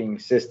tracking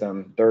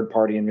system,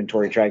 third-party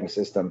inventory tracking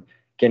system,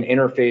 can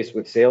interface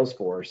with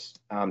Salesforce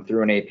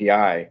through an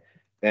API,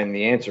 then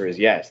the answer is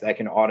yes. That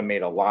can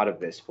automate a lot of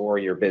this for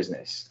your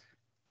business.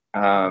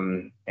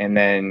 And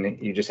then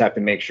you just have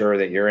to make sure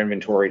that your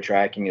inventory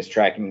tracking is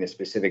tracking the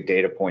specific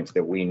data points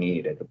that we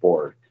need at the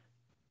board.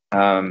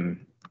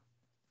 And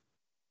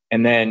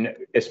then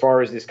as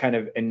far as this kind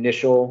of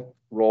initial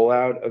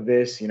rollout of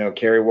this,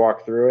 Carrie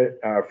walked through it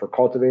for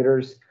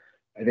cultivators.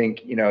 I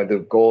think,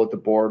 the goal at the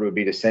board would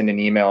be to send an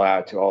email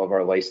out to all of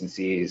our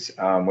licensees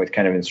with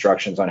kind of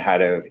instructions on how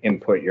to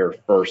input your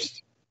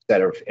first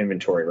set of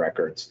inventory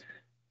records.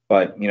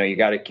 But,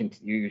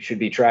 you should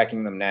be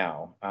tracking them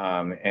now.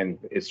 And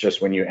it's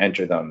just when you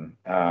enter them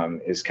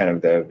is kind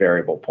of the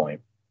variable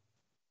point.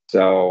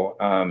 So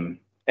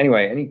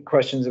anyway, any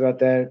questions about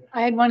that?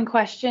 I had one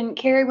question.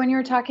 Carrie, when you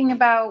were talking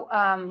about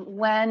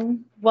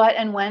what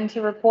and when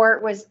to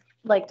report, was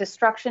like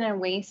destruction and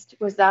waste,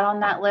 was that on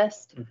that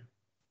list?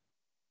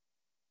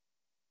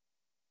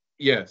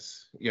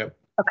 Yes. Yep.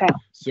 Okay.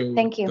 So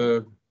Thank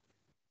you.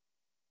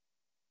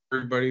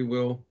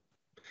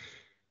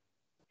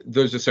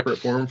 There's a separate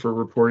form for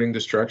reporting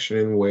destruction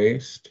and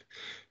waste,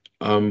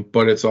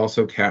 but it's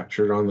also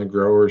captured on the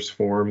grower's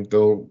form.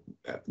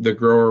 The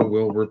grower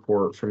will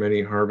report from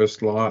any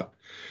harvest lot,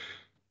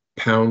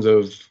 pounds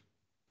of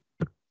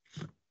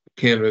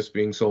cannabis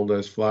being sold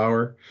as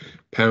flower,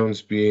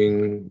 pounds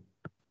being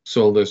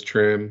sold as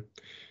trim,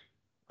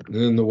 and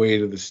then the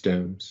weight of the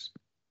stems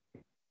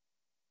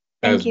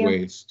as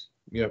waste.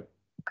 Yep.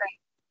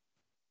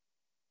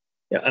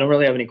 Yeah, I don't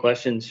really have any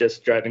questions,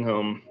 just driving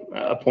home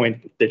a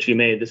point that you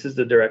made. This is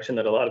the direction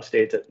that a lot of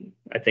states,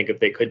 I think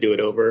if they could do it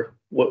over,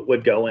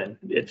 would go in.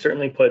 It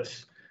certainly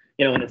puts,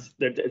 and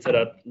it's at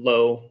a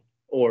low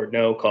or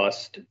no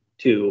cost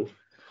to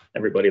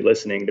everybody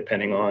listening,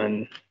 depending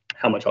on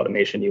how much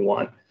automation you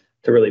want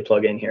to really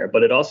plug in here.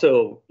 But it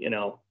also,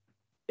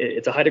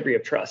 it's a high degree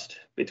of trust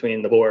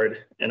between the board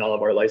and all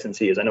of our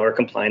licensees. I know our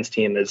compliance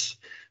team is,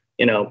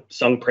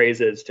 sung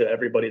praises to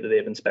everybody that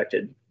they've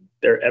inspected.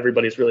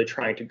 Everybody's really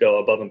trying to go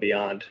above and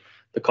beyond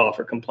the call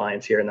for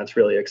compliance here, and that's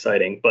really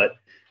exciting. But,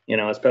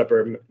 as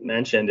Pepper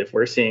mentioned, if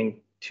we're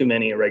seeing too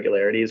many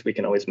irregularities, we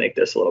can always make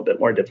this a little bit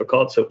more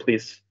difficult. So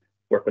please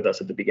work with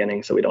us at the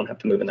beginning so we don't have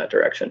to move in that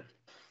direction.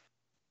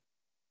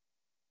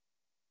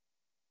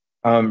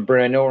 Brent,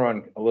 I know we're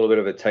on a little bit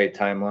of a tight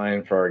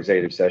timeline for our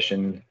executive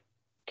session.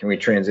 Can we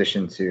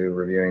transition to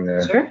reviewing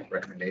the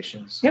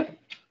recommendations? Yep.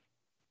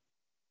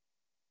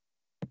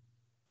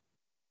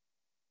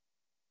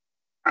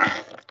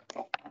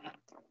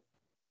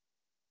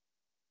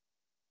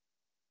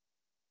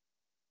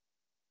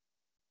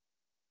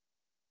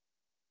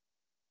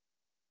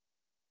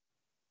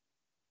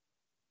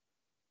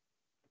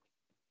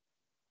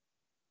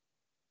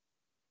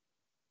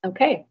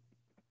 Okay.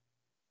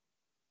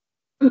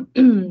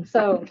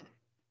 So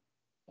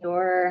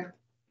your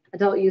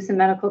adult use and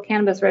medical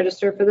cannabis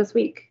register for this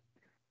week.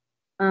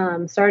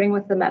 Starting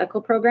with the medical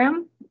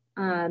program.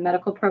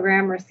 Medical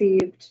program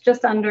received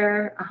just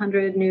under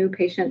 100 new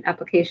patient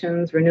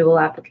applications, renewal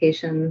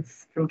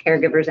applications from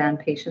caregivers and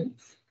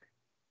patients,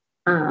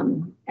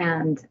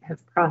 and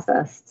have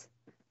processed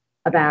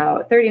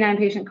about 39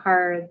 patient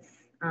cards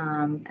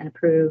and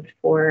approved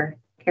 4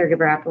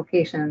 caregiver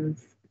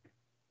applications.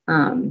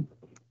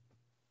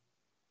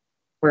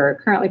 We're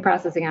currently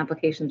processing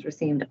applications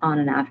received on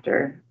and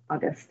after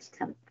August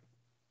 10th.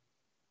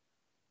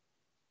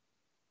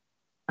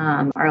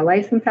 Our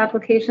license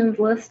applications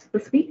list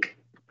this week.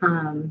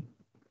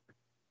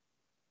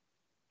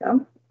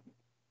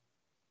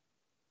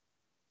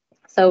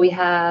 So we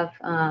have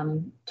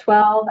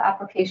 12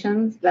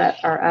 applications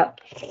that are up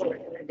for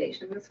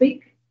recommendation this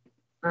week.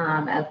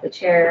 As the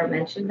chair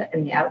mentioned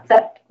in the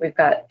outset, we've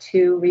got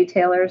 2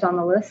 retailers on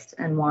the list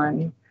and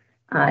 1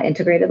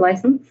 integrated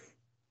license.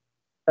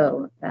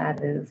 So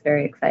that is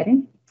very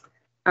exciting.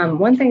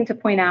 One thing to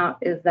point out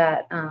is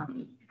that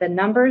the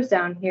numbers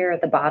down here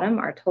at the bottom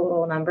are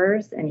total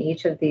numbers in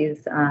each of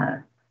these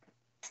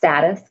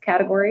status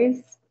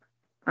categories,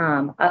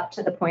 up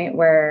to the point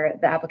where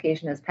the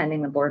application is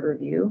pending the board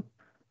review,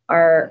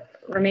 are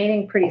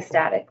remaining pretty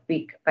static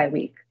week by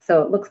week.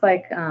 So it looks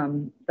like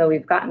though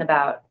we've gotten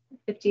about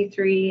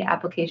 53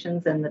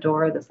 applications in the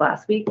door this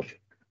last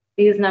week,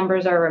 these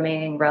numbers are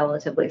remaining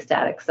relatively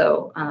static.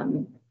 So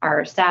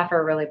our staff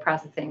are really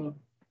processing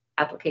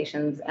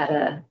applications at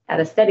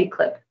a steady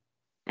clip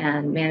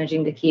and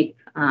managing to keep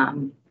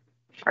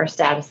our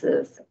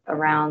statuses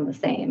around the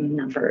same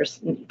numbers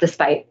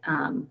despite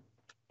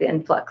the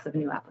influx of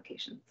new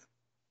applications.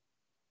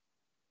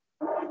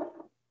 I'm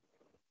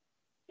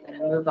going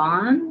to move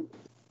on.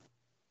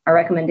 Our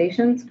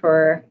recommendations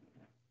for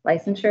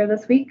licensure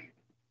this week.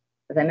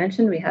 As I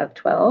mentioned, we have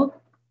 12.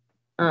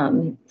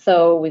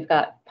 So we've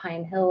got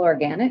Pine Hill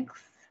Organics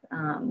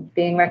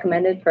being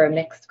recommended for a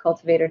mixed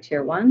cultivator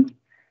tier 1.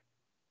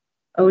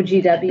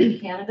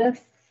 OGW Cannabis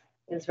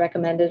is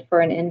recommended for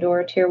an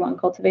indoor tier 1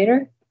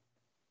 cultivator.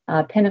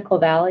 Pinnacle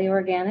Valley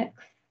Organics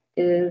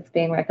is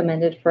being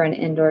recommended for an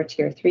indoor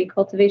tier 3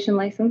 cultivation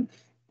license.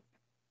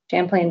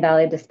 Champlain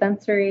Valley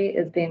Dispensary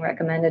is being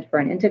recommended for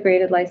an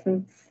integrated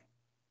license.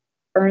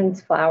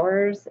 Burns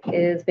Flowers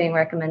is being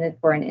recommended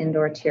for an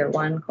indoor tier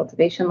 1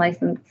 cultivation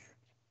license.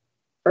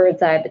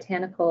 Bird's Eye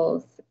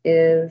Botanicals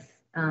is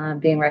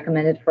being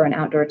recommended for an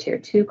outdoor tier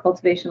 2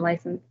 cultivation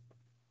license.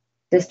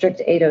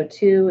 District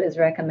 802 is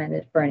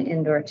recommended for an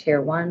indoor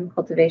tier 1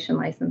 cultivation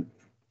license.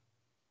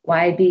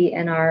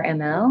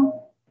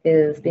 YBNRML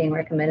is being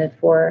recommended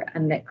for a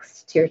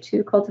mixed tier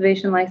 2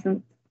 cultivation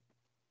license.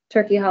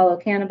 Turkey Hollow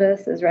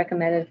Cannabis is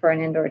recommended for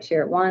an indoor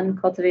tier 1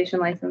 cultivation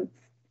license.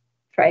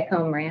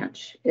 Trichome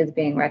Ranch is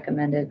being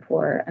recommended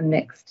for a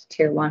mixed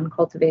tier 1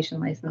 cultivation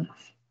license.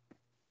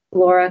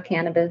 Flora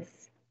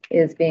Cannabis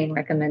is being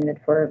recommended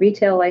for a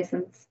retail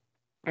license,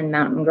 and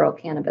Mountain Girl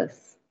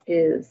Cannabis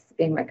is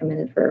being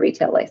recommended for a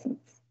retail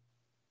license.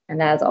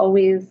 And as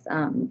always,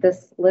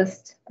 this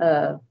list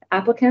of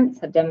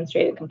applicants have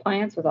demonstrated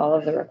compliance with all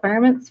of the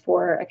requirements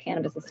for a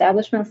cannabis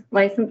establishment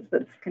license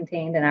that's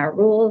contained in our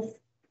rules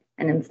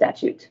and in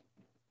statute.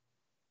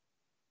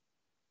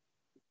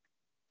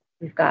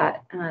 We've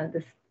got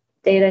this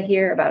data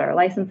here about our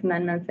license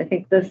amendments. I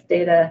think this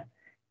data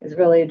is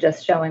really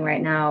just showing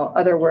right now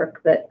other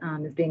work that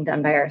is being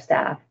done by our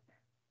staff,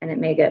 and it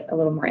may get a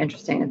little more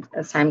interesting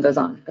as time goes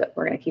on, but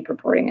we're going to keep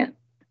reporting it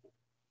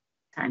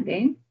time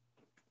being.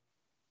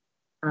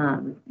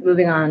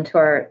 Moving on to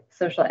our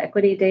social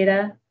equity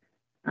data.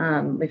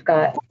 We've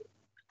got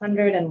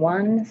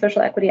 101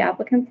 social equity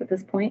applicants at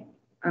this point.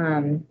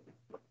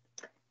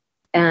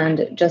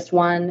 And just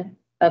one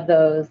of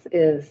those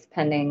is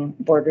pending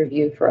board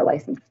review for a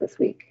license this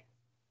week.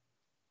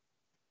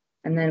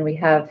 And then we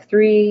have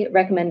 3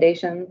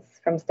 recommendations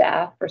from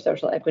staff for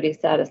social equity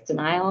status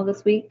denial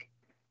this week.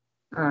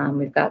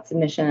 We've got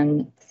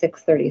submission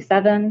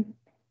 637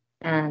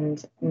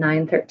 and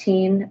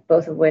 913,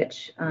 both of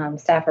which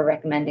staff are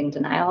recommending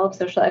denial of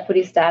social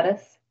equity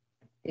status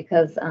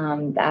because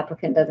the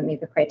applicant doesn't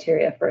meet the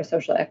criteria for a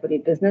social equity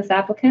business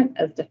applicant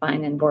as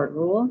defined in board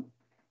rule.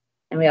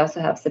 And we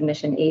also have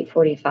submission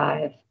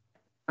 845,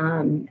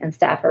 and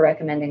staff are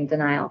recommending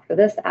denial for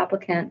this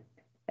applicant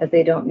as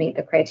they don't meet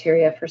the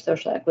criteria for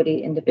social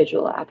equity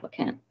individual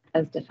applicant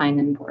as defined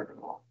in board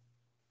rule.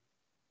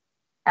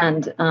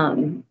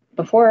 And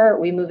before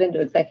we move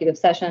into executive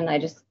session, I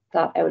just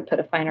thought I would put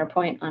a finer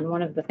point on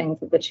one of the things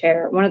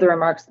that one of the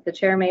remarks that the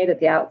chair made at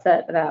the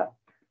outset about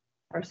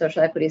our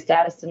social equity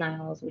status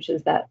denials, which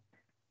is that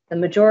the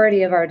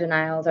majority of our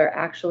denials are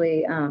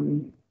actually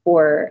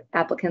for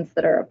applicants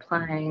that are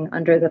applying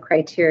under the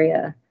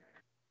criteria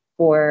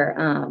for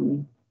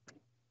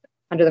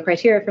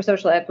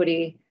social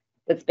equity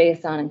that's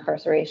based on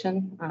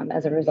incarceration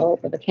as a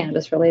result of a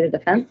cannabis-related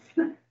offense.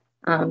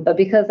 But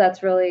because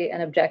that's really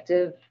an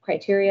objective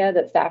criteria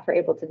that staff are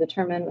able to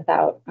determine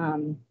without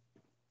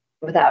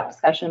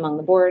discussion among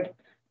the board,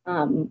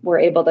 we're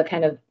able to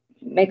kind of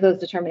make those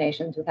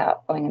determinations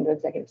without going into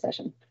executive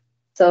session.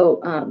 So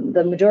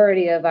the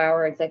majority of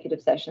our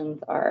executive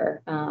sessions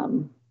are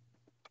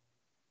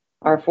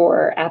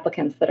for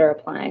applicants that are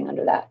applying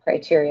under that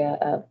criteria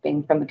of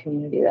being from a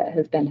community that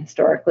has been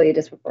historically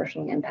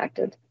disproportionately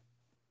impacted.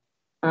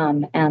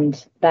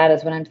 And that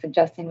is what I'm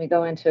suggesting we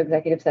go into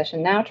executive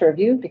session now to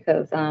review,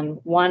 because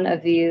one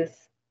of these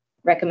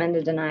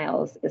recommended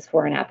denials is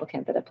for an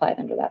applicant that applied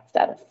under that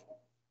status.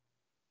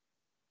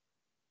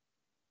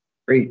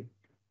 Great.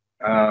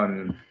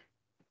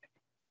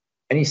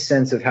 Any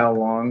sense of how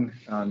long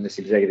this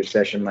executive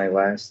session might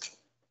last?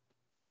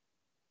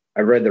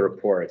 I read the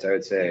reports. I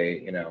would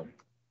say,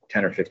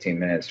 10 or 15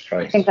 minutes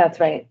probably. I think that's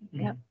right.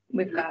 Yeah.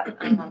 We've got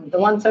the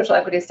one social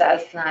equity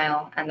status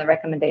denial and the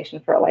recommendation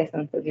for a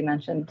license, as you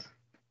mentioned,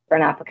 for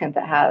an applicant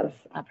that has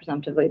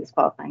presumptively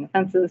disqualifying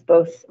offenses.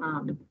 Both,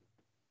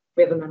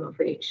 we have a memo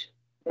for each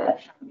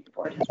that the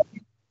board has.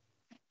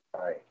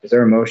 All right. Is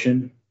there a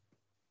motion?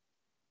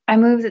 I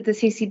move that the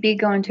CCB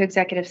go into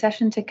executive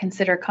session to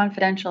consider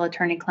confidential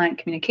attorney-client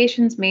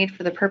communications made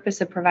for the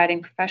purpose of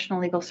providing professional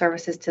legal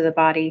services to the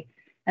body,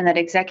 and that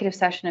executive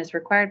session is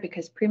required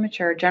because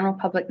premature general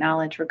public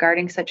knowledge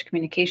regarding such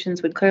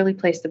communications would clearly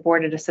place the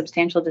board at a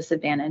substantial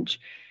disadvantage.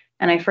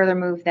 And I further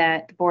move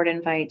that the board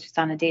invite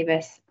Susanna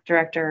Davis,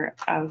 Director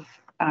of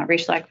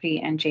Racial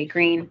Equity, and Jay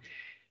Green,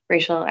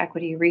 Racial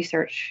Equity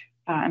Research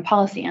and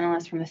Policy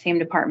Analyst from the same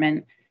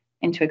department,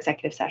 into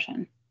executive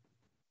session.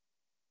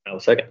 I'll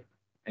second.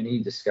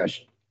 Any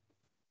discussion?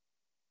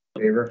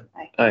 Favor?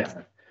 Aye.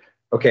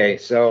 Okay,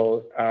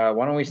 so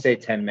why don't we say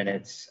 10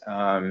 minutes,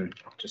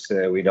 just so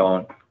that we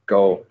don't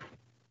go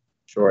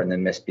short and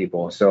then miss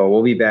people. So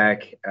we'll be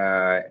back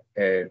at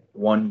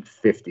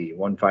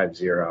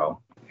 1:50.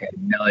 And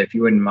Nellie, if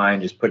you wouldn't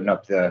mind just putting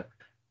up the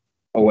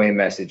away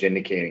message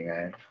indicating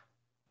that.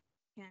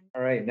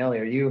 All right, Nellie,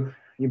 are you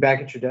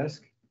back at your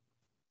desk?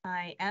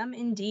 I am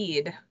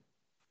indeed.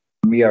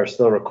 We are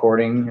still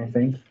recording, I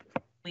think.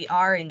 We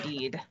are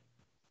indeed.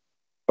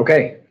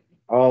 Okay,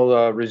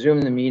 I'll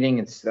resume the meeting.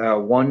 It's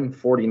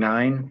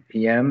 1:49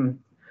 p.m.,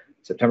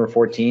 September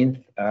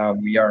 14th.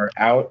 We are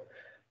out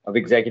of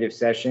executive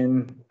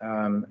session.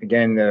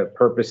 Again, the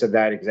purpose of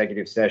that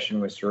executive session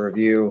was to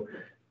review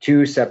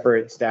 2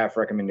 separate staff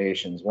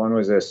recommendations. One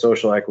was a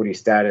social equity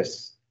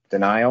status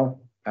denial,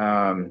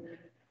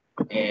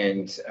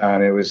 And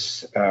it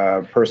was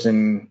a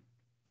person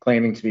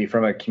claiming to be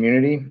from a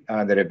community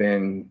that had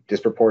been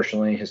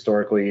disproportionately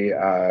historically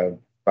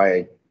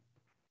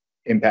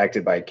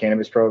impacted by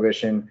cannabis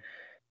prohibition.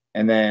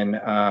 And then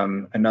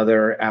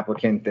another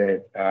applicant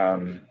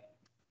that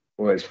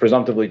was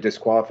presumptively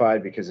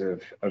disqualified because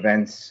of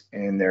events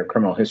in their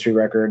criminal history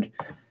record.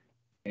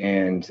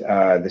 And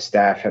the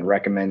staff had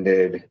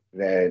recommended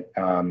that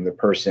the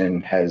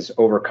person has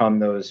overcome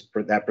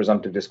that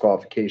presumptive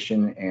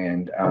disqualification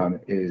and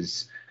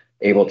is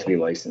able to be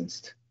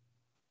licensed.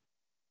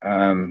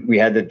 We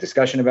had the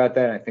discussion about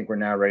that. I think we're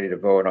now ready to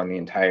vote on the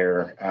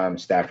entire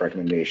staff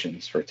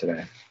recommendations for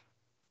today.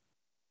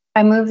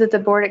 I move that the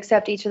board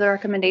accept each of the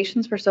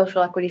recommendations for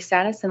social equity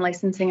status and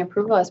licensing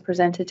approval as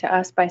presented to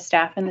us by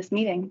staff in this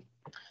meeting.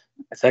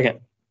 A second.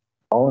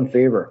 All in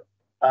favor?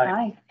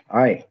 Aye.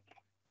 Aye.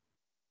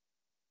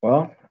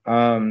 Well,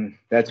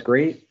 that's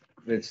great.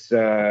 It's,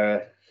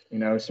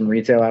 some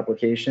retail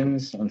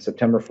applications on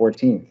September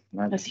 14th.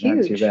 That's not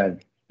too huge.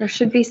 bad. There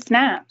should be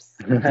snaps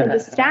to the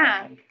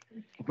staff.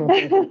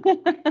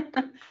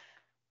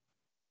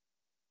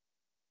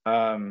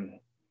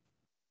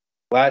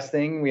 Last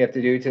thing we have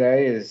to do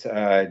today is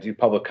do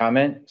public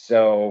comment.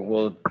 So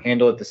we'll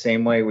handle it the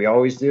same way we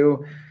always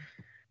do.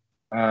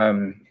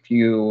 If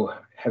you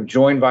have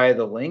joined via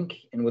the link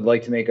and would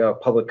like to make a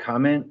public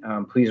comment,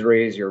 please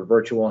raise your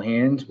virtual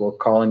hand. We'll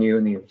call on you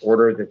in the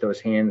order that those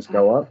hands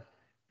go up.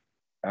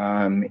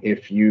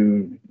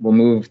 We'll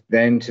move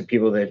then to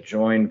people that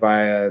joined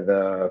via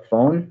the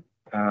phone.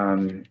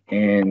 And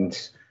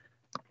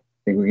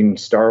I think we can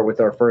start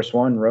with our first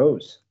one,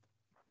 Rose.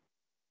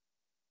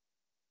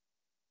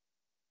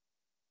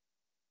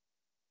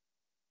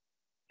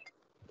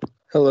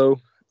 Hello,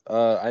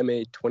 I'm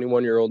a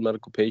 21-year-old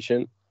medical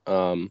patient.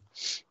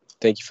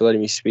 Thank you for letting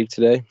me speak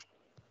today.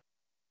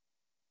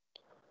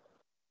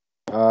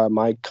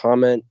 My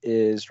comment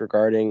is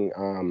regarding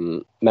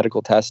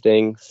medical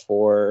testing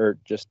for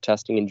just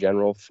testing in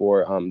general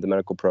for the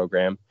medical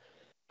program.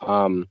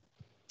 So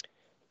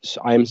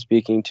I'm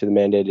speaking to the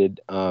mandated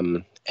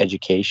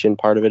education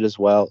part of it as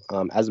well.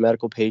 As a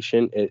medical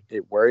patient,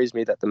 it worries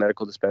me that the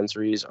medical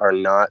dispensaries are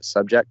not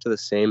subject to the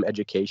same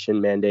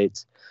education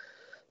mandates,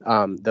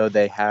 though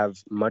they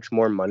have much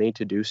more money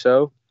to do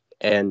so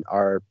and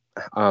are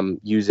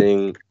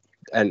using,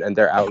 and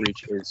their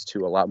outreach is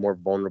to a lot more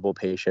vulnerable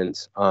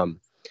patients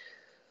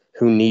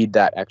who need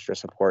that extra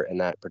support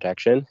and that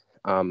protection.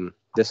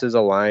 This is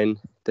in line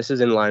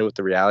with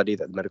the reality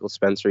that the medical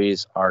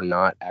dispensaries are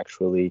not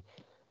actually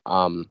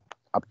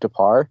up to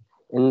par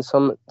in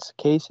some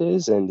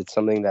cases, and it's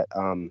something that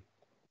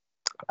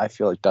I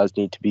feel like does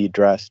need to be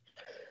addressed.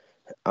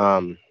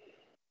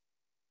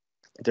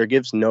 There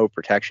gives no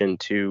protection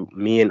to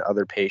me and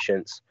other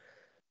patients.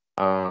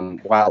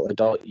 While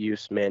adult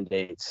use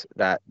mandates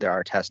that there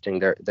are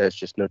testing, there's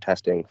just no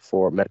testing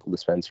for medical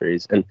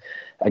dispensaries. And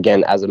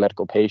again, as a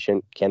medical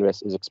patient,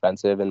 cannabis is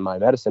expensive and my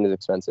medicine is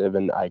expensive,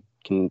 and I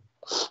can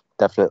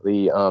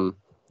definitely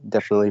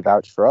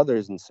vouch for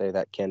others and say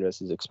that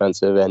cannabis is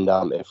expensive. And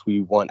if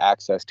we want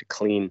access to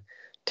clean,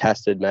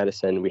 tested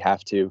medicine, we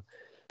have to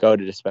go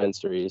to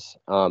dispensaries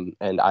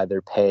and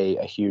either pay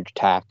a huge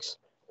tax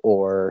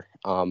or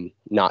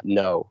not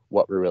know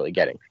what we're really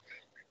getting.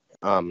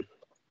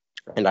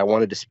 And I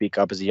wanted to speak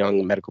up as a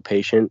young medical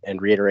patient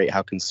and reiterate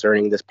how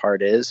concerning this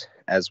part is,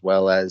 as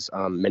well as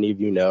many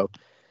of you know,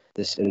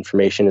 this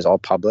information is all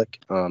public.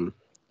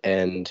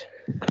 And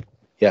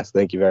yes,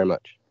 thank you very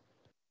much.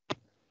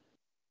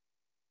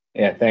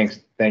 Yeah, thanks.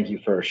 Thank you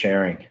for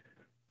sharing.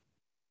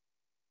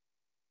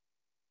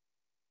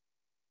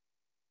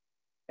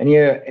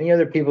 Any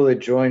other people that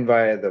joined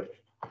via the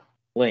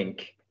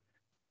link,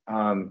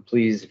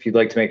 please, if you'd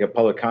like to make a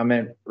public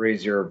comment,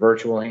 raise your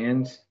virtual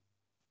hands.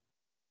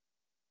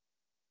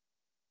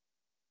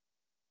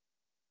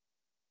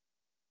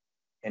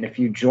 And if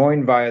you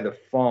join via the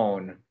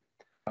phone,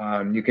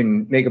 you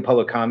can make a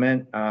public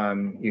comment.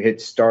 You hit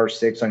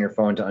 *6 on your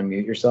phone to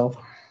unmute yourself.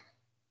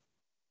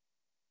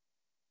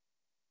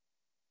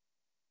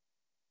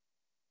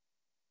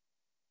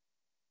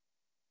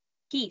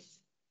 Keith.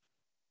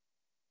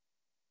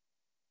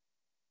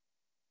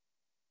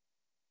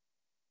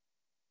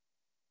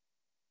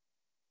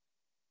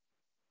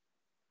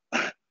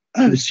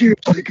 I'm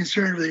seriously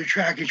concerned with your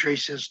track and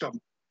trace system.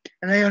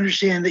 And I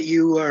understand that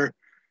you are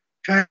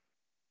trying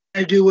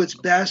to do what's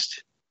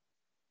best.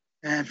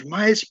 And from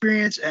my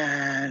experience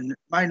and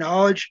my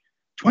knowledge,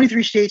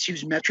 23 states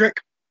use metric,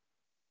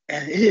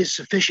 and it is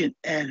sufficient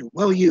and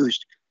well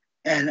used.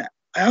 And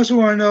I also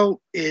want to know,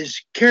 is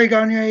Carrie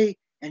Gagne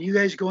and you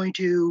guys going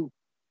to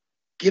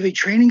give a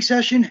training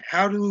session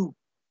how to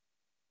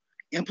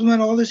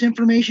implement all this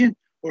information?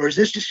 Or is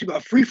this just a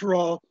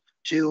free-for-all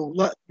to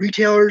let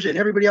retailers and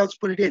everybody else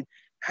put it in?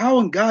 How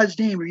in God's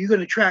name are you going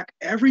to track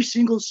every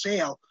single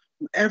sale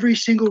from every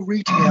single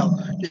retail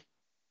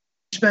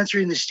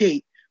dispensary in the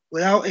state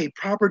without a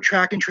proper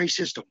track and trace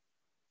system?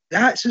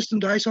 That system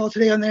that I saw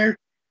today on there,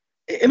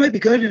 it might be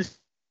good. It's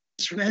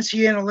from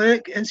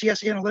NCS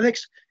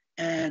Analytics,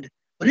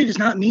 but it does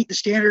not meet the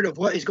standard of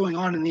what is going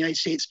on in the United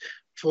States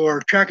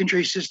for track and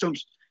trace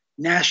systems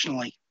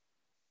nationally.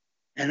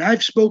 And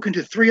I've spoken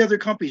to 3 other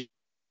companies,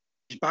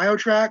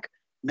 BioTrack,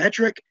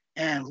 Metric,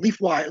 and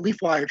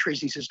LeafWire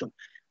tracing system.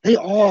 They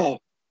all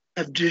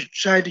have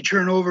decided to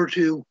turn over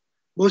to,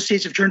 most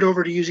states have turned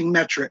over to using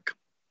Metric.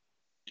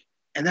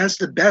 And that's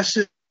the best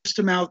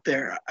system out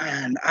there.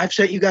 And I've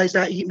sent you guys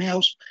that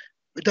emails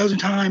a dozen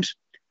times.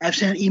 I've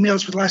sent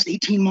emails for the last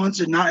 18 months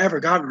and not ever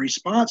got a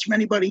response from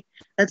anybody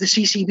at the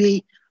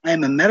CCB. I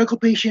am a medical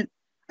patient.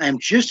 I am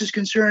just as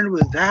concerned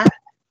with that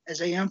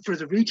as I am for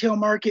the retail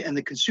market and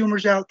the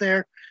consumers out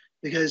there,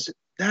 because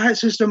that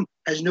system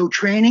has no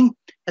training,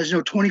 has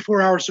no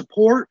 24-hour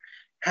support,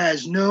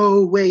 has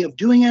no way of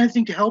doing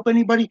anything to help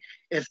anybody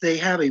if they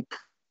have a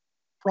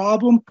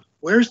problem.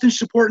 Where's the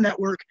support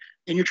network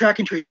in your track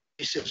and trace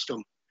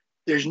system?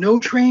 There's no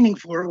training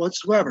for it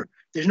whatsoever.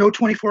 There's no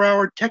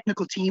 24-hour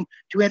technical team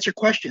to answer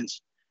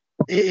questions.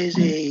 It is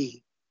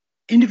a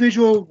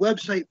individual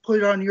website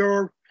put on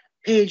your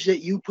page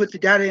that you put the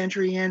data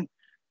entry in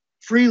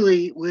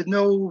freely with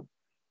no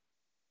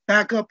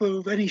backup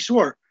of any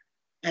sort.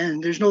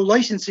 And there's no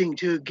licensing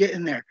to get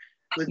in there.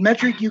 With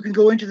Metric, you can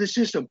go into the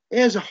system. It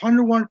has a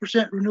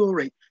 101% renewal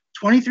rate.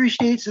 23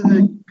 states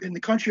in the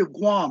country of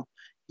Guam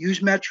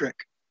use Metric.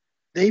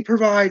 They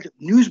provide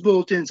news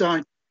bulletins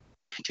on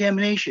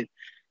contamination.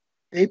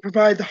 They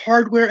provide the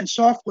hardware and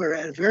software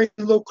at a very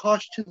low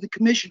cost to the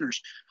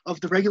commissioners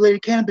of the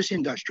regulated cannabis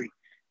industry.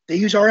 They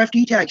use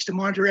RFD tags to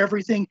monitor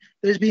everything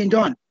that is being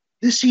done.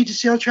 This seed to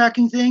sale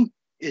tracking thing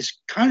is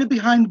kind of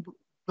behind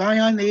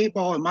the 8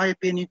 ball, in my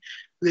opinion,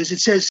 because it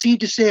says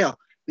seed to sale.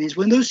 It means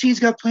when those seeds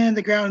got planted in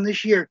the ground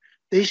this year,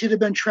 they should have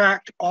been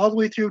tracked all the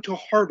way through to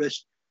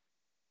harvest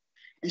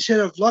instead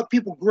of let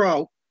people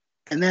grow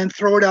and then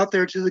throw it out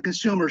there to the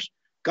consumers.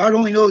 God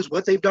only knows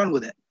what they've done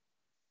with it.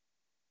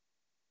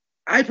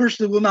 I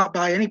personally will not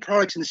buy any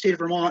products in the state of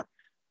Vermont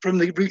from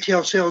the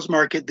retail sales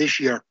market this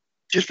year,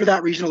 just for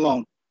that reason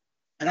alone.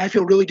 And I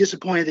feel really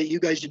disappointed that you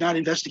guys did not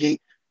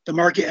investigate the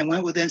market and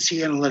went with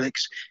NC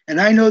Analytics.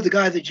 And I know the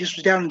guy that just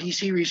was down in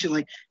DC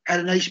recently had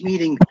a nice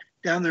meeting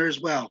down there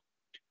as well.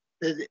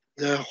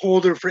 The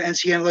holder for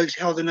NC Analytics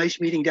held a nice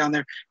meeting down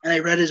there, and I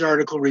read his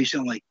article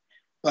recently.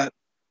 But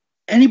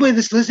anybody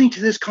that's listening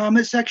to this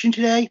comment section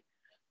today,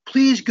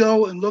 please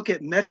go and look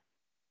at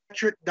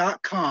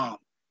metric.com,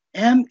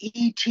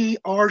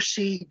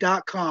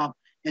 METRC.com,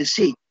 and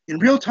see. In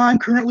real time,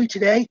 currently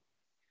today,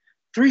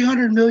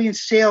 300 million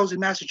sales in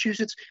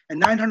Massachusetts and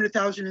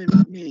 900,000 in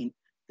Maine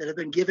that have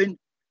been given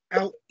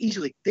out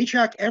easily. They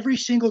track every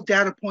single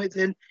data point.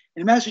 Then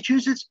in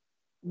Massachusetts,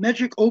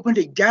 Metric opened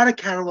a data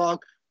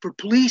catalog for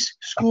police,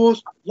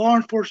 schools, law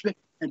enforcement,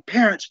 and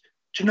parents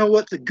to know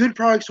what the good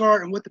products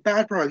are and what the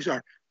bad products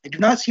are. I do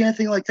not see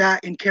anything like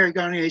that in Kerry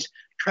Garnier's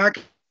track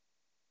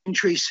and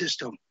trace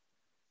system.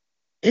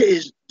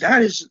 I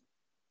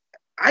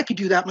could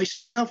do that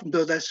myself and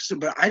build that system,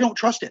 but I don't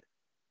trust it.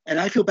 And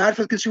I feel bad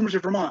for the consumers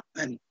of Vermont.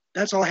 And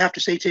that's all I have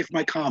to say today for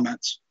my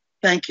comments.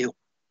 Thank you.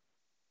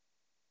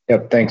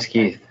 Yep, thanks,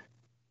 Keith.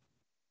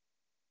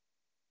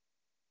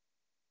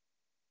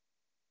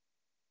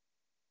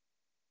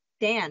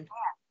 Dan.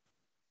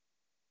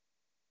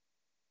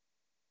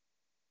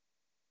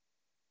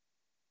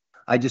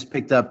 I just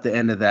picked up the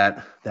end of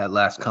that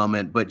last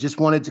comment, but just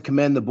wanted to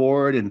commend the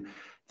board and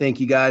thank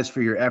you guys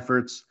for your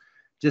efforts.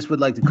 Just would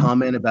like to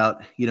comment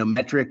about,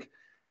 Metric.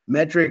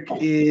 Metric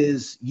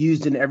is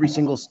used in every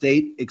single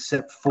state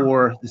except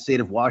for the state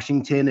of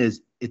Washington.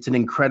 It's an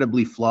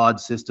incredibly flawed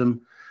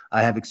system.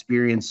 I have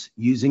experience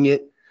using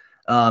it.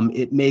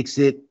 It makes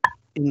it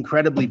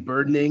incredibly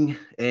burdening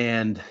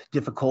and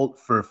difficult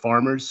for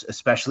farmers,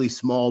 especially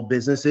small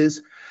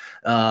businesses.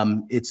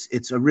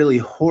 It's a really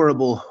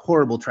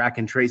horrible track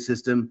and trace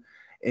system.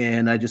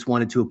 And I just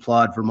wanted to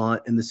applaud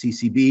Vermont and the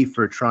CCB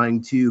for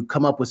trying to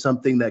come up with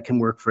something that can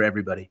work for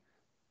everybody.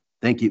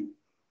 Thank you.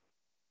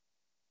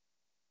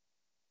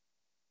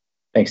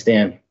 Thanks,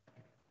 Dan.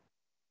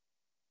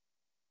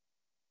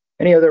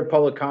 Any other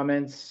public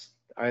comments,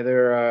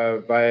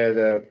 either via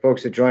the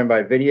folks that joined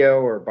by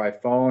video or by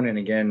phone? And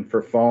again,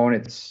 for phone,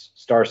 it's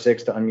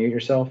 *6 to unmute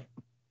yourself.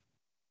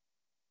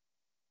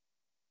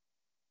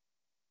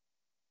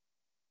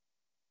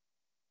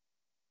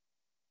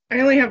 I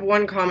only have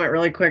one comment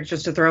really quick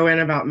just to throw in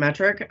about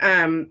Metric.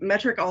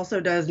 Metric also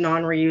does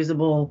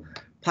non-reusable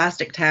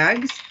plastic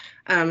tags.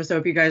 So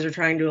if you guys are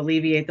trying to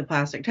alleviate the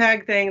plastic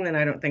tag thing, then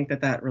I don't think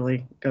that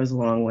really goes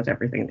along with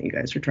everything that you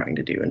guys are trying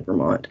to do in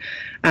Vermont.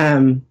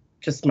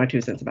 Just my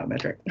 2 cents about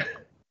Metric.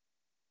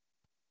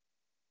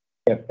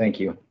 Yep,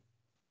 thank you.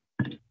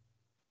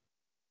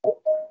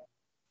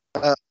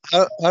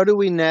 How do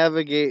we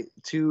navigate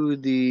to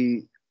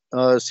the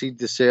seed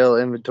to sale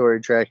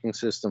inventory tracking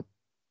system?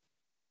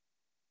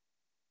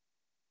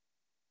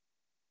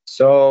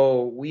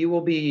 So we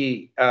will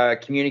be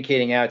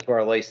communicating out to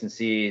our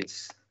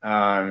licensees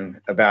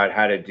about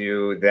how to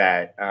do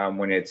that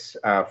when it's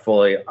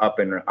fully up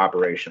and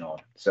operational.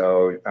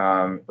 So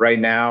right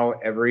now,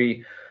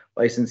 every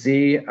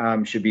licensee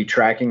should be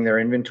tracking their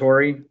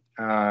inventory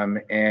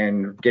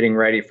and getting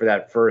ready for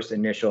that first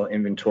initial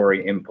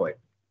inventory input.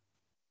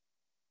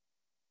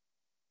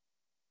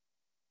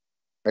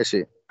 I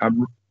see.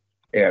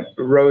 Yeah,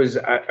 Rose,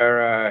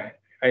 I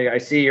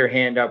see your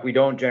hand up. We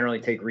don't generally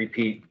take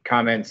repeat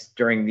comments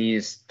during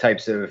these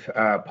types of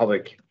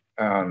public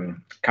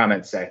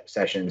comment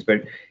sessions,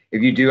 but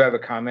if you do have a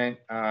comment,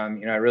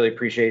 I really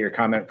appreciate your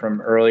comment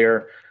from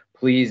earlier.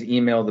 Please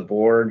email the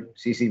board,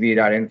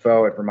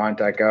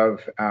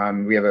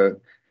 ccb.info@vermont.gov.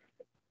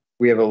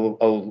 We have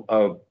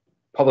a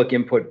public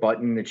input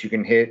button that you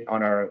can hit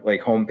on our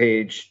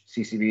homepage,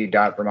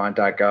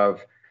 ccb.vermont.gov.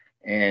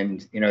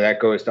 And, that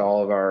goes to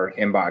all of our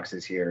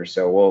inboxes here.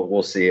 So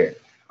we'll see it.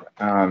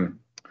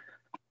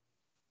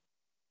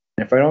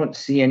 If I don't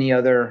see any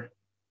other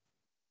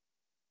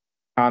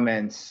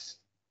comments,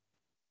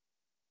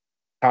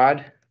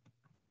 Todd?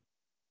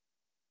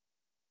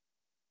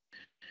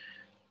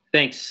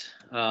 Thanks.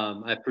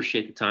 I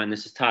appreciate the time.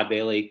 This is Todd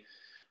Bailey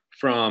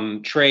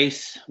from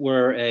Trace.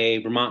 We're a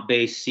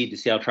Vermont-based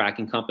seed-to-sale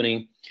tracking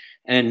company.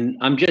 And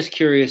I'm just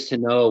curious to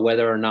know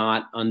whether or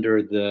not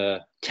under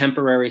the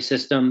temporary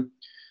system,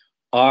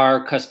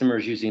 our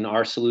customers using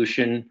our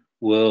solution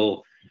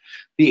will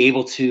be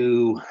able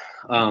to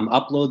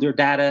upload their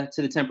data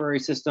to the temporary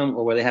system,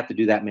 or will they have to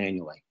do that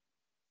manually?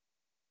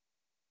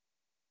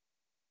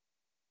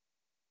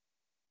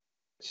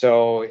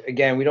 So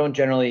again, we don't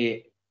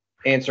generally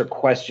answer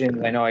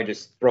questions. I know I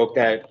just broke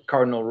that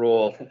cardinal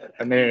rule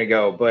a minute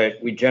ago, but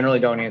we generally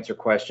don't answer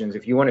questions.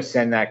 If you want to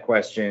send that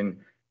question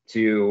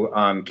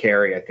to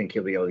Carrie, I think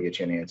he'll be able to get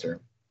you an answer.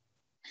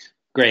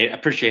 Great, I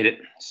appreciate it.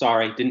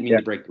 Sorry, didn't mean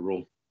to break the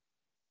rule.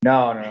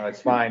 No,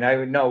 it's fine.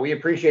 We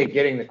appreciate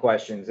getting the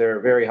questions. They're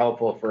very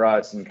helpful for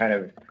us and kind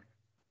of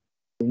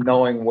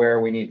knowing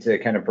where we need to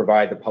kind of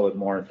provide the public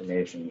more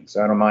information.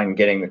 So I don't mind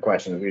getting the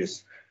questions. We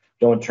just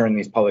don't turn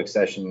these public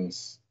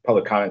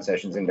comment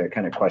sessions into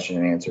kind of question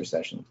and answer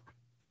sessions.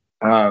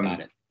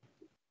 Got it.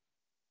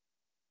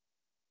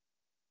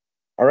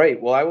 All right.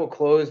 Well, I will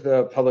close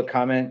the public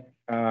comment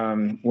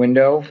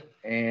window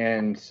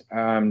and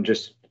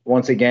just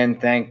once again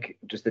thank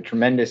just the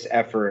tremendous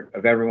effort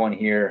of everyone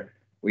here.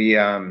 We,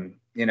 it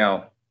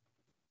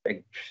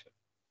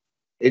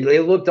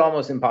looked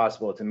almost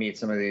impossible to meet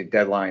some of the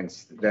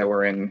deadlines that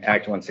were in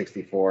Act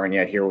 164, and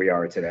yet here we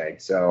are today.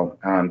 So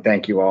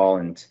thank you all,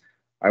 and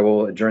I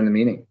will adjourn the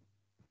meeting.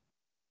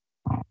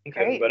 Thank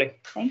you, everybody.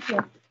 Thank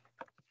you.